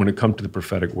process of when it comes to the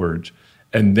prophetic words.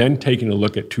 And then taking a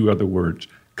look at 2 other words,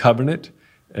 covenant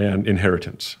and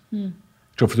inheritance.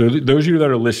 So for those of you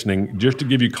that are listening, just to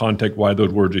give you context why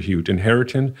those words are huge.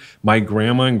 Inheritance, my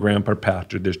grandma and grandpa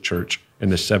pastored this church in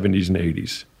the 70s and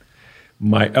 80s.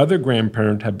 My other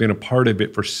grandparents have been a part of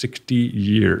it for 60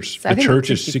 years. So the church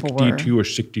is 62 or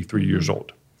 63 years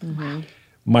old.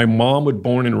 My mom was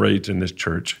born and raised in this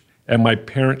church, and my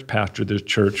parents pastored this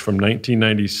church from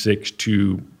 1996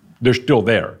 to, they're still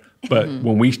there, but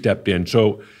when we stepped in.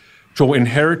 So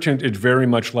inheritance is very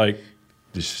much like,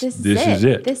 this is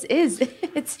it. This is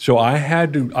it. So I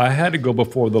had to go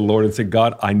before the Lord and say,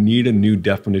 God, I need a new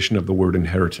definition of the word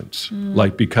inheritance.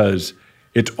 Because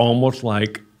it's almost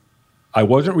like I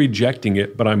wasn't rejecting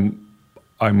it, but I'm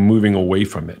moving away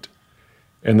from it.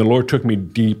 And the Lord took me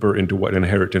deeper into what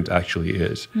inheritance actually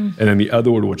is. And then the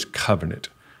other word was covenant.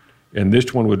 And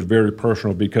this one was very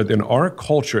personal because in our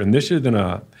culture, and this is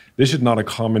not a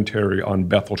commentary on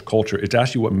Bethel's culture, it's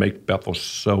actually what makes Bethel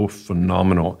so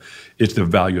phenomenal. It's the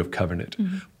value of covenant.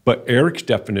 But Eric's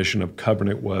definition of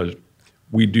covenant was,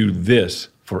 we do this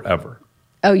forever.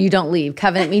 Oh, you don't leave.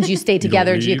 Covenant means you stay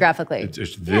together geographically.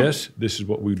 It's this is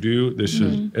what we do, this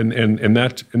is, and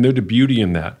there's a beauty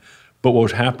in that. But what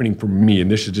was happening for me, and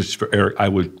this is just for Eric, I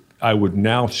was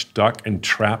now stuck and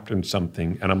trapped in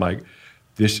something, and I'm like,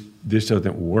 this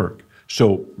doesn't work.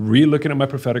 So re-looking at my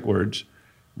prophetic words,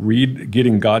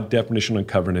 getting God's definition on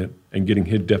covenant and getting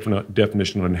his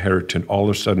definition on inheritance all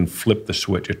of a sudden flipped the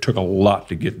switch. It took a lot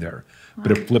to get there,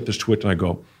 but it flipped the switch, and I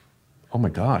go, oh my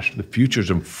gosh, the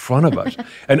future's in front of us.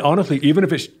 And honestly, even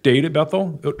if it stayed at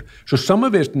Bethel, so some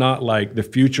of it's not like the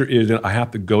future is I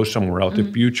have to go somewhere else. The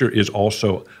future is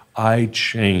also I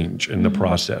change in the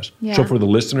process. Yeah. So for the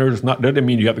listeners, doesn't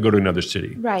mean you have to go to another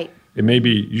city. Right. It may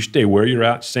be you stay where you're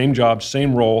at, same job,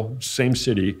 same role, same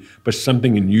city, but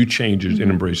something in you changes and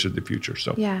embraces the future.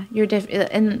 So yeah, you're different.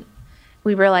 And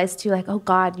we realized too, like, oh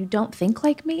God, you don't think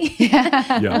like me.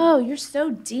 Yeah. Oh, you're so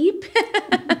deep.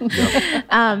 Go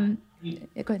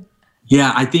ahead.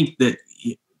 Yeah, I think that,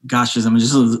 gosh, as I'm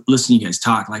just listening to you guys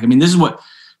talk, like, I mean, this is what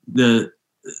the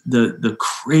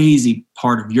crazy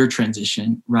part of your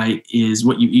transition, right, is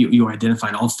what you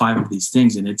identified all 5 of these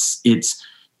things. And it's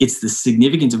the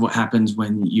significance of what happens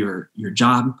when your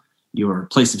job, your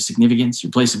place of significance,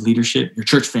 your place of leadership, your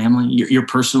church family, your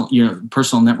personal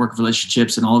network of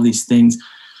relationships, and all of these things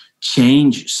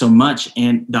change so much.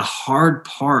 And the hard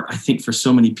part, I think, for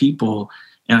so many people,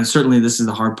 and certainly this is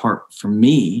the hard part for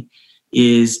me,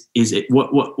 is it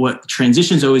what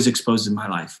transitions always exposed in my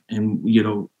life, and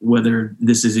whether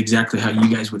this is exactly how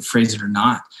you guys would phrase it or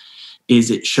not,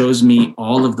 is it shows me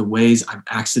all of the ways I've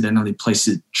accidentally placed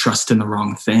trust in the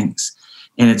wrong things.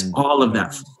 And it's all of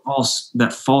that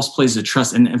false place of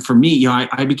trust. And for me,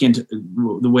 I began to,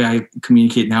 the way I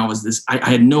communicate now is this, I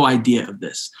had no idea of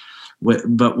this.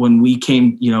 But when we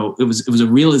came, it was a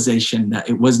realization that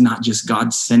it was not just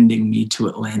God sending me to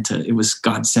Atlanta. It was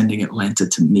God sending Atlanta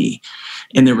to me.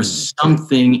 And there was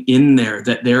something in there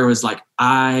that there was like,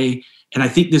 and I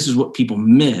think this is what people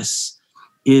miss,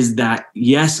 is that,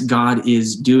 yes, God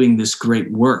is doing this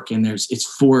great work, and it's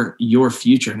for your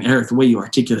future. And Eric, the way you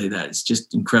articulate that is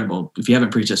just incredible. If you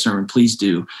haven't preached a sermon, please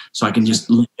do, so I can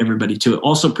just link everybody to it.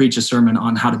 Also preach a sermon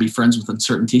on how to be friends with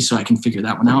uncertainty, so I can figure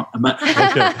that one out. But,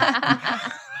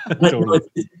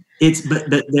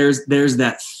 but there's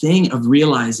that thing of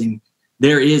realizing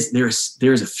there is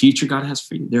a future God has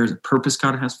for you. There is a purpose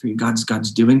God has for you.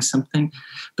 God's doing something,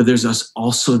 but there's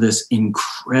also this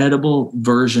incredible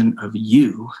version of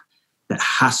you that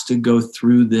has to go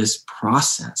through this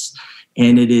process.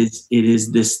 And it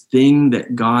is this thing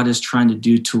that God is trying to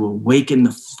do to awaken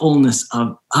the fullness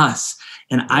of us.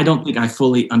 And I don't think I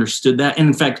fully understood that. And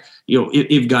in fact,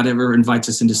 if God ever invites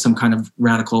us into some kind of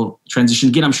radical transition,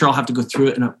 again, I'm sure I'll have to go through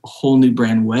it in a whole new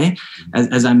brand way,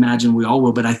 as I imagine we all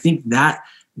will. But I think that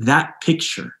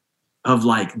picture of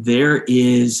like, there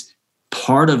is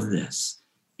part of this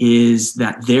is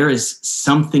that there is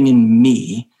something in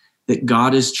me that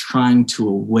God is trying to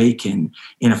awaken.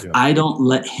 And if I don't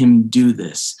let him do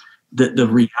this, the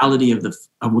reality of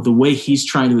the way he's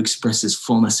trying to express his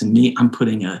fullness in me, I'm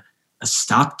putting a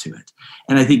stop to it.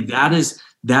 And I think that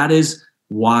is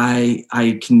why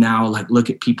I can now like look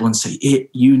at people and say, it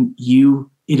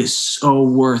is so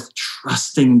worth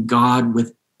trusting God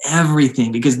with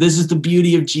everything, because this is the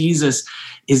beauty of Jesus,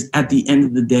 is at the end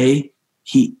of the day,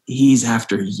 he's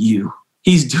after you.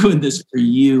 He's doing this for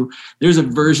you. There's a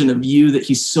version of you that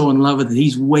he's so in love with, that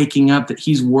he's waking up, that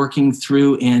he's working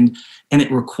through. And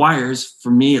it requires, for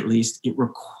me at least, it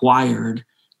required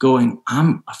going,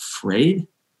 I'm afraid.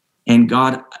 And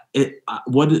God,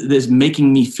 what it is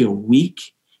making me feel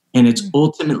weak. And it's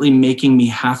ultimately making me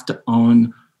have to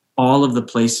own all of the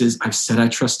places I've said I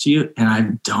trust you, and I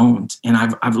don't. And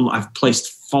I've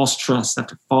placed false trust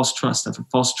after false trust after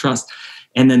false trust.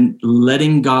 And then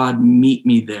letting God meet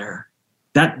me there.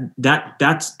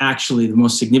 That's actually the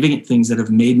most significant things that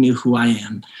have made me who I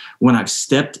am, when I've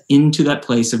stepped into that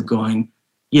place of going,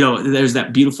 there's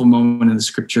that beautiful moment in the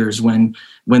scriptures when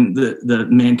the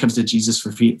man comes to Jesus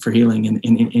for healing,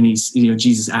 and he's,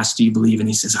 Jesus asks, do you believe? And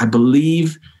he says, I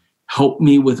believe, help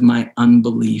me with my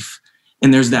unbelief.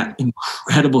 And there's that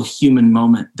incredible human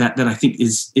moment that I think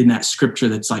is in that scripture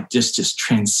that's like just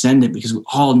transcendent, because we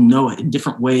all know it in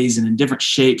different ways and in different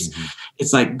shapes. Mm-hmm.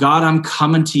 It's like, God, I'm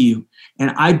coming to you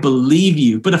and I believe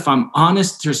you. But if I'm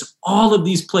honest, there's all of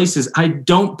these places I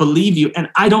don't believe you, and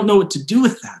I don't know what to do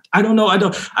with that. I don't know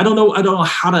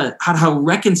how to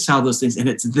reconcile those things. And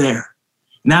it's there.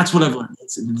 And that's what I've learned.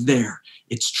 It's there.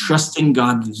 It's trusting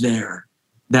God there,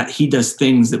 that he does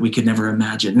things that we could never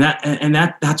imagine. And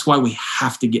that's why we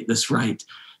have to get this right,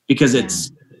 because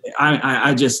it's,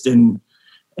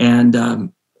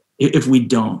 if we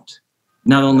don't,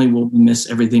 not only will we miss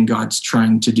everything God's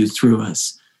trying to do through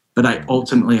us, but I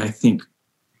think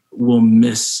we'll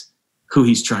miss who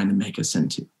he's trying to make us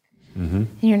into. Mm-hmm.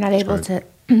 And you're not able to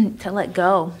let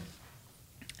go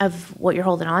of what you're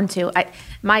holding on to.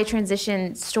 My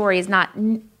transition story is not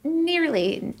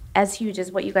nearly as huge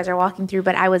as what you guys are walking through,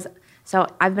 but I was So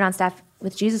I've been on staff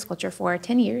with Jesus Culture for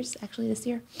 10 years, actually, this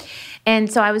year.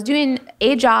 And so I was doing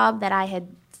a job that I had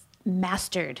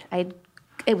mastered.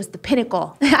 It was the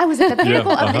pinnacle. I was at the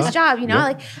pinnacle of this job,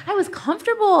 like I was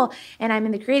comfortable, and I'm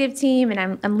in the creative team,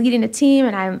 and I'm leading a team,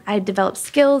 and I developed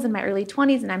skills in my early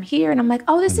 20s, and I'm here, and I'm like,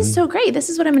 oh, this is so great. This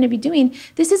is what I'm going to be doing.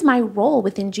 This is my role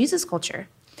within Jesus Culture.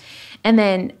 And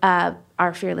then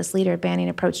our fearless leader, Banning,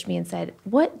 approached me and said,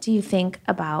 what do you think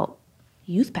about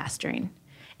youth pastoring?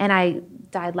 And I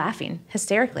died laughing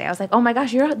hysterically. I was like, oh my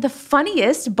gosh, you're the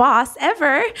funniest boss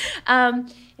ever.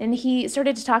 And he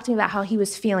started to talk to me about how he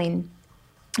was feeling.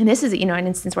 And this is, an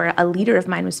instance where a leader of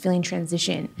mine was feeling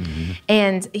transition.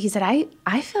 And he said,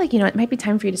 I feel like, it might be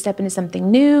time for you to step into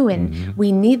something new, and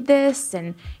we need this.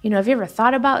 And, have you ever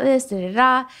thought about this?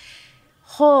 Da-da-da.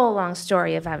 Whole long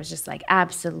story of I was just like,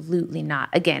 absolutely not.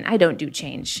 Again, I don't do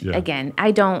change. Yeah. Again,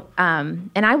 I don't.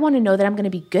 And I want to know that I'm going to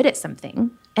be good at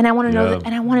something. And I want to know that,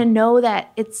 and I want to know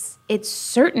that it's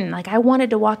certain. Like I wanted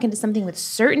to walk into something with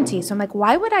certainty. So I'm like,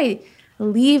 why would I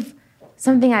leave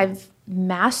something I've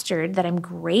mastered, that I'm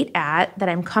great at, that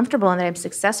I'm comfortable and that I'm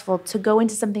successful, to go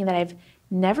into something that I've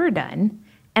never done,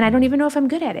 and I don't even know if I'm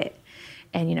good at it?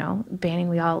 And, Banning,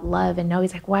 we all love and know,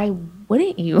 he's like, why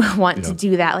wouldn't you want to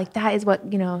do that? Like, that is what,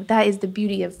 that is the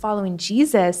beauty of following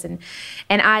Jesus.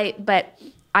 But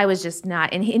I was just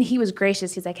not, and he was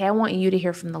gracious. He's like, hey, I want you to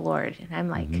hear from the Lord. And I'm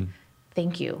like,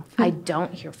 thank you. I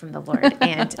don't hear from the Lord.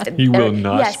 And he will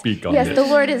not speak on this. Yes, the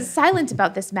Lord is silent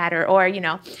about this matter, or,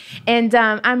 and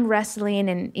I'm wrestling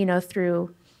and,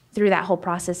 through that whole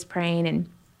process, praying. And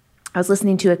I was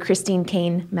listening to a Christine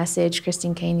Caine message,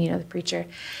 Christine Caine, the preacher,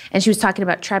 and she was talking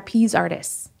about trapeze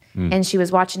artists. And she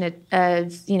was watching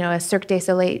a Cirque du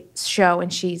Soleil show,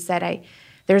 and she said,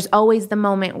 there's always the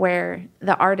moment where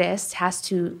the artist has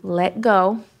to let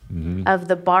go of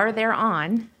the bar they're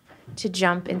on to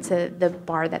jump into the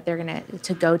bar that they're going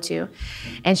to go to.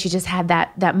 And she just had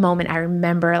that moment. I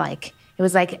remember, like, it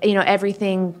was like,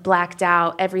 everything blacked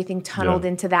out, everything tunneled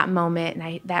into that moment.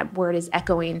 And that word is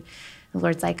echoing. The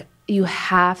Lord's like, you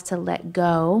have to let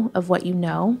go of what you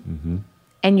know.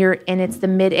 And it's the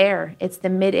midair. It's the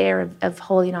midair of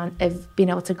holding on, of being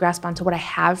able to grasp onto what I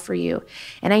have for you.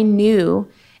 And I knew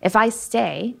if I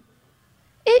stay,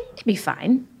 it'd be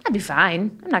fine. I'd be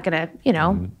fine. I'm not going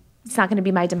to, it's not going to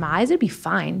be my demise. It'd be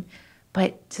fine.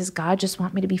 But does God just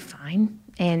want me to be fine?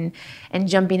 And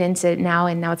jumping into now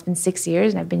it's been 6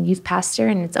 years, and I've been youth pastor,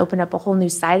 and it's opened up a whole new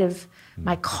side of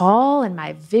my call and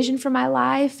my vision for my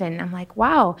life. And I'm like,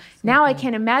 wow, now I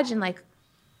can't imagine like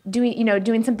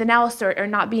doing something else or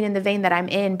not being in the vein that I'm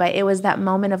in. But it was that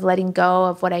moment of letting go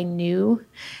of what I knew.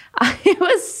 It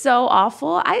was so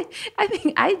awful. I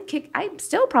think I'm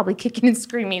still probably kicking and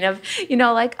screaming of,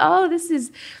 like, oh, this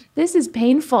is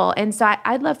painful. And so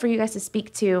I'd love for you guys to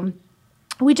speak to,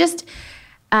 we just,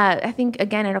 I think,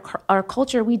 again, in our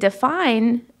culture, we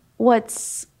define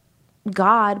what's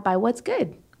God by what's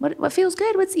good. What feels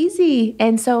good, what's easy.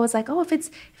 And so it's like, oh, if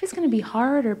it's going to be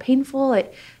hard or painful,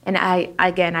 and I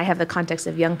have the context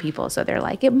of young people, so they're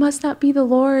like, it must not be the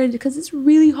Lord because it's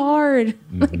really hard.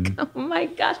 Like, oh my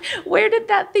gosh, where did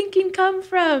that thinking come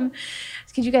from?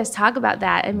 Could you guys talk about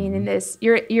that? I mean, in this,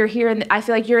 you're here, I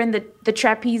feel like you're in the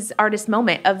trapeze artist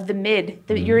moment of the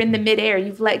you're in the midair.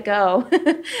 You've let go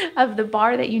of the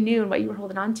bar that you knew and what you were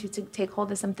holding on to take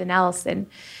hold of something else. And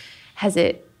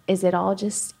is it all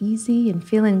just easy and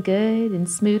feeling good and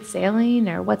smooth sailing,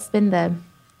 or what's been the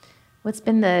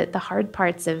hard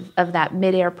parts of that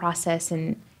midair process,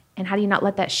 and how do you not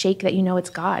let that shake that it's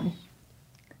God?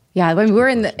 Yeah, when we're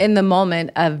in the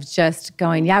moment of just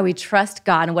going, we trust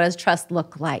God, and what does trust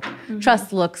look like?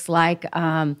 Trust looks like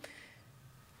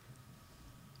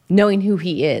knowing who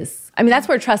He is. I mean, that's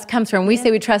where trust comes from. When we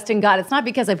say we trust in God, it's not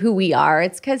because of who we are.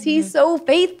 It's because He's so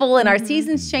faithful, and our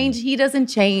seasons change. He doesn't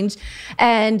change.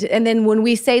 And then when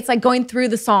we say, it's like going through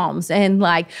the Psalms and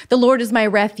like, the Lord is my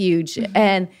refuge.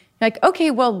 And like,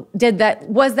 okay, well,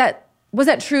 was that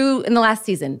true in the last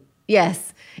season?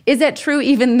 Yes. Is that true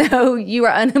even though you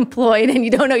are unemployed and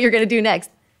you don't know what you're going to do next?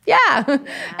 Yeah.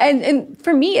 And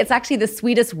for me, it's actually the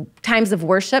sweetest times of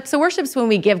worship. So worship's when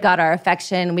we give God our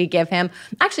affection, we give Him.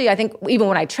 Actually, I think even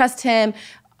when I trust Him,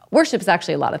 worship is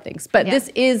actually a lot of things. But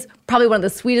this is probably one of the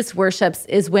sweetest worships,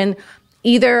 is when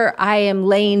either I am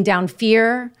laying down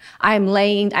fear,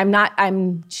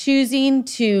 I'm choosing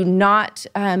to not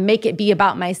make it be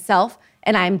about myself,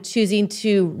 and I'm choosing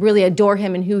to really adore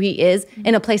Him and who He is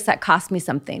in a place that cost me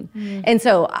something. And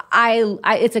so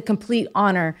it's a complete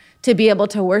honor to be able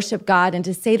to worship God and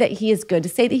to say that He is good, to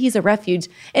say that He's a refuge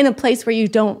in a place where you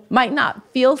might not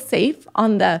feel safe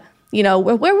on the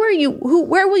where were you?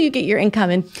 Where will you get your income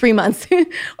in 3 months?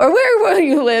 Or where will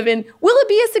you live? And will it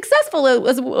be as successful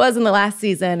as it was in the last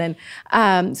season?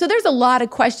 And so there's a lot of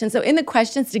questions. So in the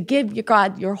questions, to give your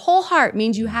God your whole heart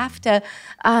means you have to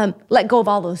let go of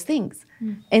all those things.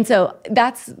 And so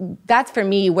that's for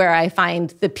me where I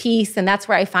find the peace, and that's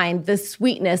where I find the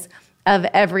sweetness of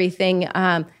everything.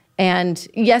 And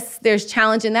yes, there's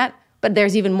challenge in that, but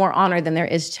there's even more honor than there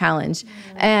is challenge.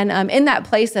 And in that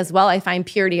place as well, I find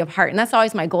purity of heart. And that's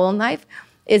always my goal in life,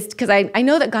 is because I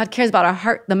know that God cares about our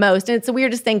heart the most. And it's the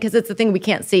weirdest thing because it's the thing we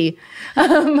can't see.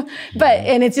 And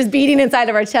it's just beating inside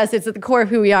of our chest. It's at the core of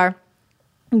who we are.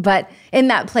 But in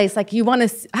that place, like, you want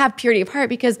to have purity of heart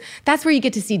because that's where you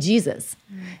get to see Jesus.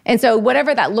 And so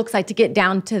whatever that looks like, to get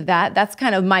down to that, that's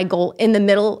kind of my goal in the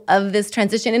middle of this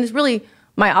transition. And it's really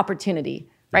my opportunity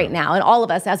right now. And all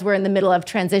of us, as we're in the middle of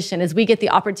transition, is we get the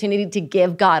opportunity to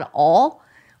give God all,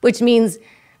 which means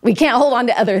we can't hold on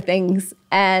to other things.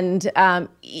 And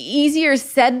easier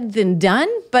said than done,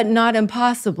 but not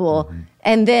impossible.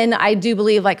 And then I do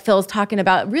believe, like Phil's talking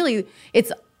about, really,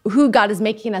 it's who God is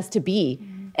making us to be.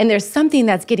 And there's something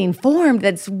that's getting formed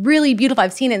that's really beautiful.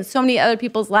 I've seen it in so many other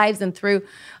people's lives and through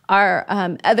our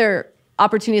other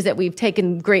opportunities that we've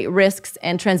taken great risks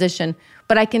and transition.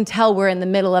 But I can tell we're in the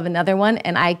middle of another one,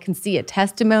 and I can see a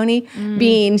testimony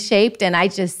being shaped, and I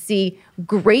just see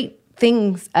great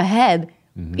things ahead.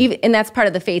 Even, and that's part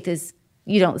of the faith, is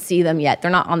you don't see them yet.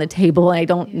 They're not on the table, and I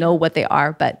don't know what they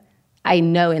are, but I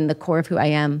know in the core of who I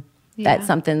am that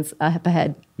something's up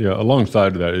ahead. Yeah,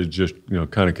 alongside of that is just,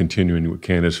 kind of continuing what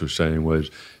Candace was saying was,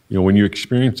 when you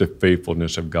experience the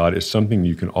faithfulness of God, it's something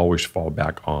you can always fall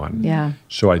back on. Yeah.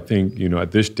 So I think,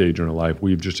 at this stage in our life,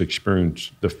 we've just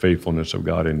experienced the faithfulness of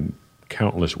God in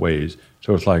countless ways.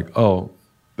 So it's like,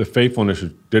 the faithfulness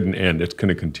didn't end; it's going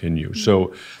to continue.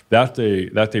 So that's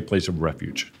a place of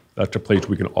refuge. That's a place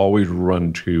we can always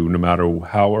run to, no matter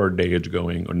how our day is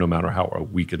going or no matter how our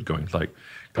week is going. It's like,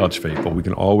 God's faithful. We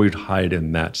can always hide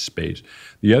in that space.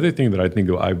 The other thing that I think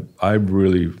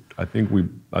I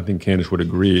think Candace would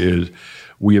agree is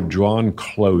we have drawn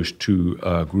close to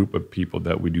a group of people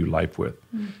that we do life with.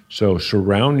 So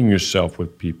surrounding yourself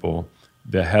with people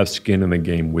that have skin in the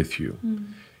game with you.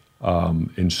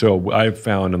 And so I've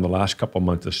found in the last couple of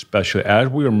months, especially as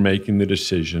we were making the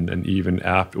decision and even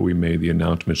after we made the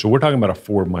announcement, so we're talking about a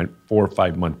 4 or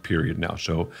 5 month period now.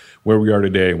 So where we are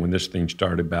today, when this thing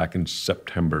started back in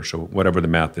September, so whatever the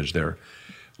math is there,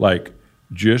 like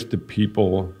just the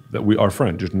people that our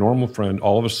friend, just normal friend,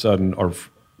 all of a sudden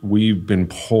we've been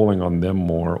pulling on them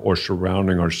more or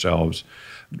surrounding ourselves.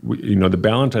 The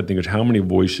balance, I think, is how many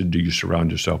voices do you surround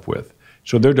yourself with?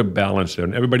 So there's a balance there,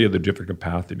 and everybody has a different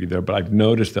capacity there. But I've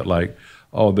noticed that,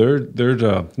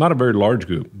 there's not a very large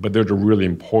group, but there's a really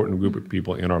important group of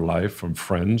people in our life, from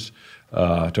friends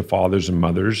to fathers and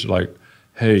mothers. Like,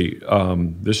 hey,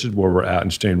 this is where we're at,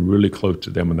 and staying really close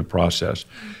to them in the process,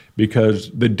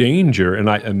 because the danger,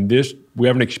 and this we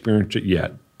haven't experienced it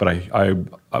yet,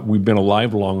 but we've been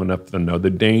alive long enough to know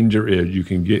the danger is you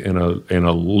can get in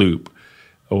a loop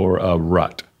or a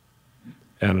rut.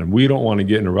 And we don't want to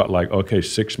get in a rut like, okay,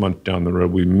 6 months down the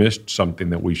road, we missed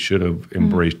something that we should have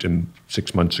embraced in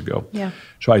 6 months ago. Yeah.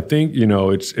 So I think,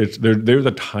 there's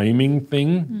a timing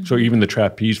thing. So even the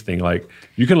trapeze thing, like,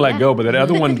 you can let go, but that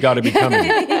other one's got to be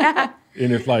coming. And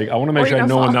it's like, I want to make sure I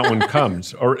know when that one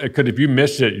comes. Or because if you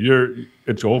miss it,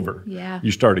 it's over. Yeah.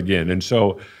 You start again. And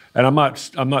so, and I'm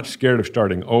not scared of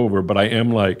starting over, but I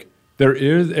am like, there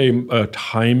is a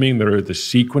timing, there is the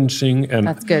sequencing, and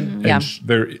that's good.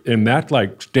 And that's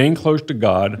like staying close to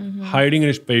God, hiding in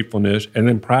His faithfulness, and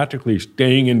then practically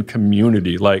staying in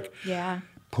community. Like,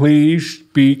 please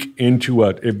speak into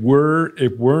it. If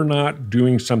we're not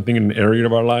doing something in an area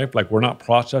of our life, like we're not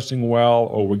processing well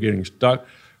or we're getting stuck,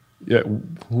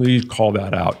 please call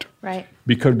that out. Right.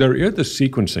 Because there is the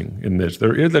sequencing in this.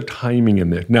 There is a timing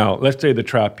in this. Now, let's say the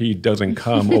trapeze doesn't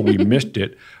come or we missed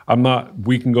it.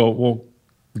 We can go, well,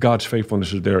 God's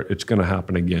faithfulness is there. It's going to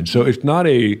happen again. So it's not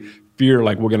a fear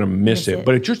like we're going to miss it,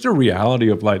 but it's just a reality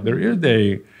of like, there is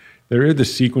the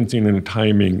sequencing and the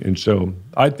timing. And so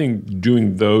I think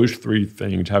doing those three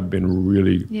things have been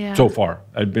really, so far,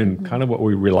 have been kind of what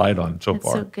we relied on so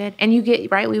far. That's so good. And you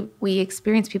get, right, we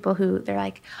experience people who they're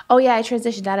like, oh yeah, I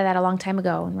transitioned out of that a long time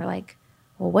ago. And we're like,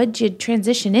 well, what'd you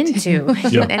transition into?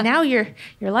 And now your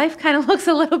life kind of looks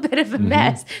a little bit of a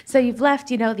mess. So you've left,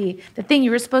 the thing you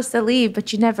were supposed to leave,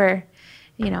 but you never,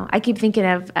 I keep thinking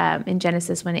of in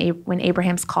Genesis when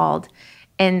Abraham's called,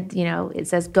 and it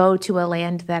says, "Go to a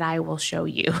land that I will show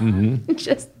you."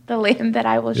 Just the land that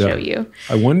I will show you.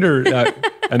 I wonder,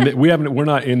 and we're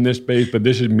not in this space, but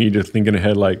this is me just thinking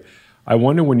ahead. Like, I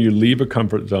wonder when you leave a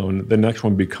comfort zone, the next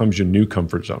one becomes your new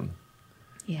comfort zone.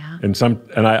 Yeah.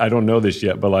 And I don't know this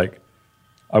yet, but like,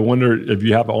 I wonder if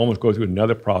you have to almost go through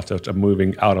another process of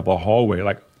moving out of a hallway.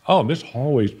 Like, oh, this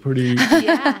hallway's pretty.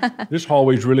 Yeah. This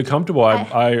hallway's really comfortable.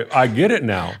 I get it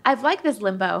now. I've liked this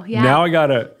limbo. Yeah. Now I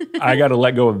gotta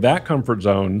let go of that comfort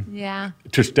zone. Yeah.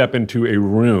 To step into a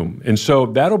room, and so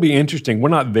that'll be interesting. We're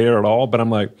not there at all, but I'm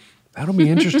like, that'll be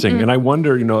interesting. And I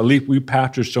wonder, at least we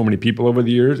pastored so many people over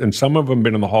the years, and some of them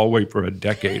been in the hallway for a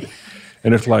decade,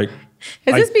 and it's like.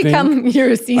 Has this become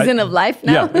your season of life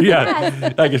now?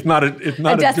 Yeah. Like it's not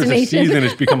just a season;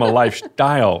 it's become a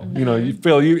lifestyle. You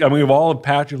feel we've all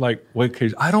pastored like, wait,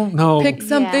 case I don't know. Pick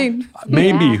something. Yeah.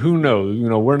 Maybe who knows?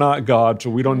 We're not God, so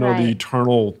we don't know the Right.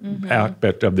 eternal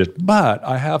aspect of this. But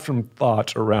I have some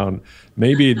thoughts around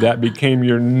maybe that became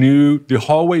the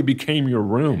hallway became your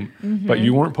room, but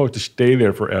you weren't supposed to stay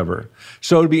there forever.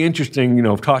 So it'd be interesting.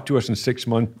 Talk to us in 6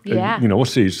 months. Yeah. We'll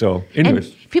see. So, anyways.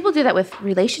 And people do that with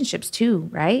relationships too,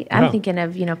 right? I'm Yeah. thinking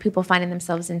of, people finding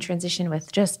themselves in transition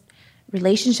with just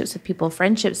relationships with people,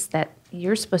 friendships that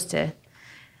you're supposed to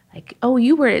like, oh,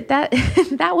 you were that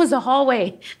that was a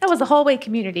hallway. That was a hallway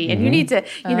community. And you need to,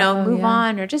 move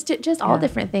on or just all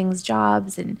different things,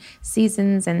 jobs and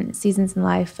seasons in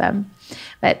life.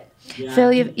 But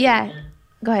Phil,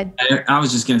 go ahead. I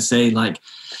was just going to say, like,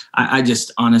 I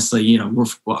just honestly,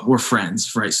 we're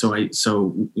friends, right?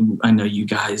 So I know you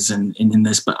guys and in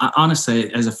this, but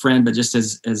honestly, as a friend, but just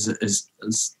as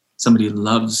somebody who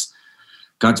loves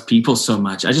God's people so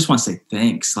much, I just want to say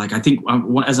thanks. Like, I think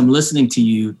as I'm listening to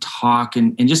you talk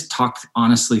and just talk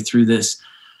honestly through this,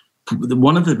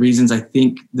 one of the reasons I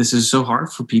think this is so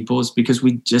hard for people is because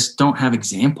we just don't have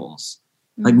examples.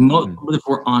 Like, if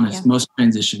we're honest, most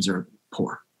transitions are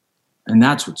poor. And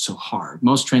that's what's so hard.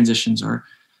 Most transitions are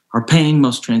pain,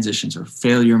 most transitions are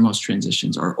failure, most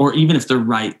transitions are, or even if they're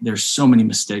right, there's so many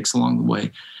mistakes along the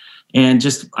way. And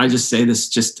I just say this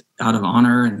just out of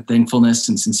honor and thankfulness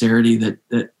and sincerity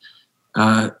that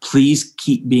please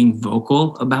keep being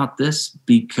vocal about this,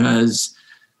 because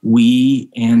we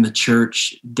and the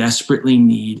church desperately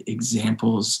need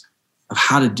examples of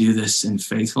how to do this in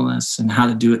faithfulness and how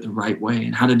to do it the right way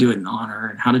and how to do it in honor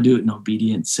and how to do it in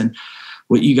obedience. And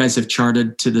what you guys have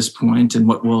charted to this point and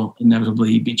what will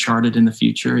inevitably be charted in the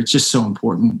future, it's just so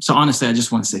important. So honestly, I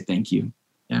just want to say thank you.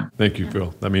 Yeah. Thank you,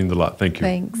 Phil. That means a lot. Thank you.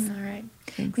 Thanks. All right.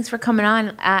 Thanks for coming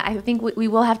on. I think we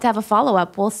will have to have a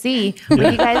follow-up. We'll see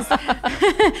when you guys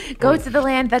go to the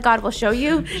land that God will show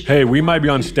you. Hey, we might be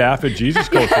on staff at Jesus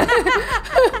Culture.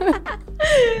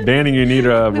 Danny, you need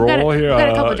a role here? We've got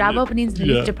a couple job openings in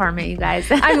the youth department, you guys.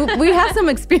 We have some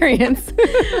experience.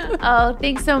 Oh,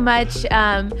 thanks so much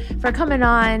for coming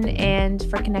on and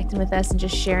for connecting with us and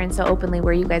just sharing so openly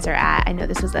where you guys are at. I know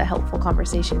this was a helpful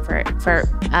conversation for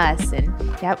us. And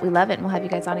we love it. And we'll have you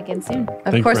guys on again soon.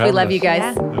 Of course, we love you guys.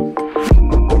 Yeah.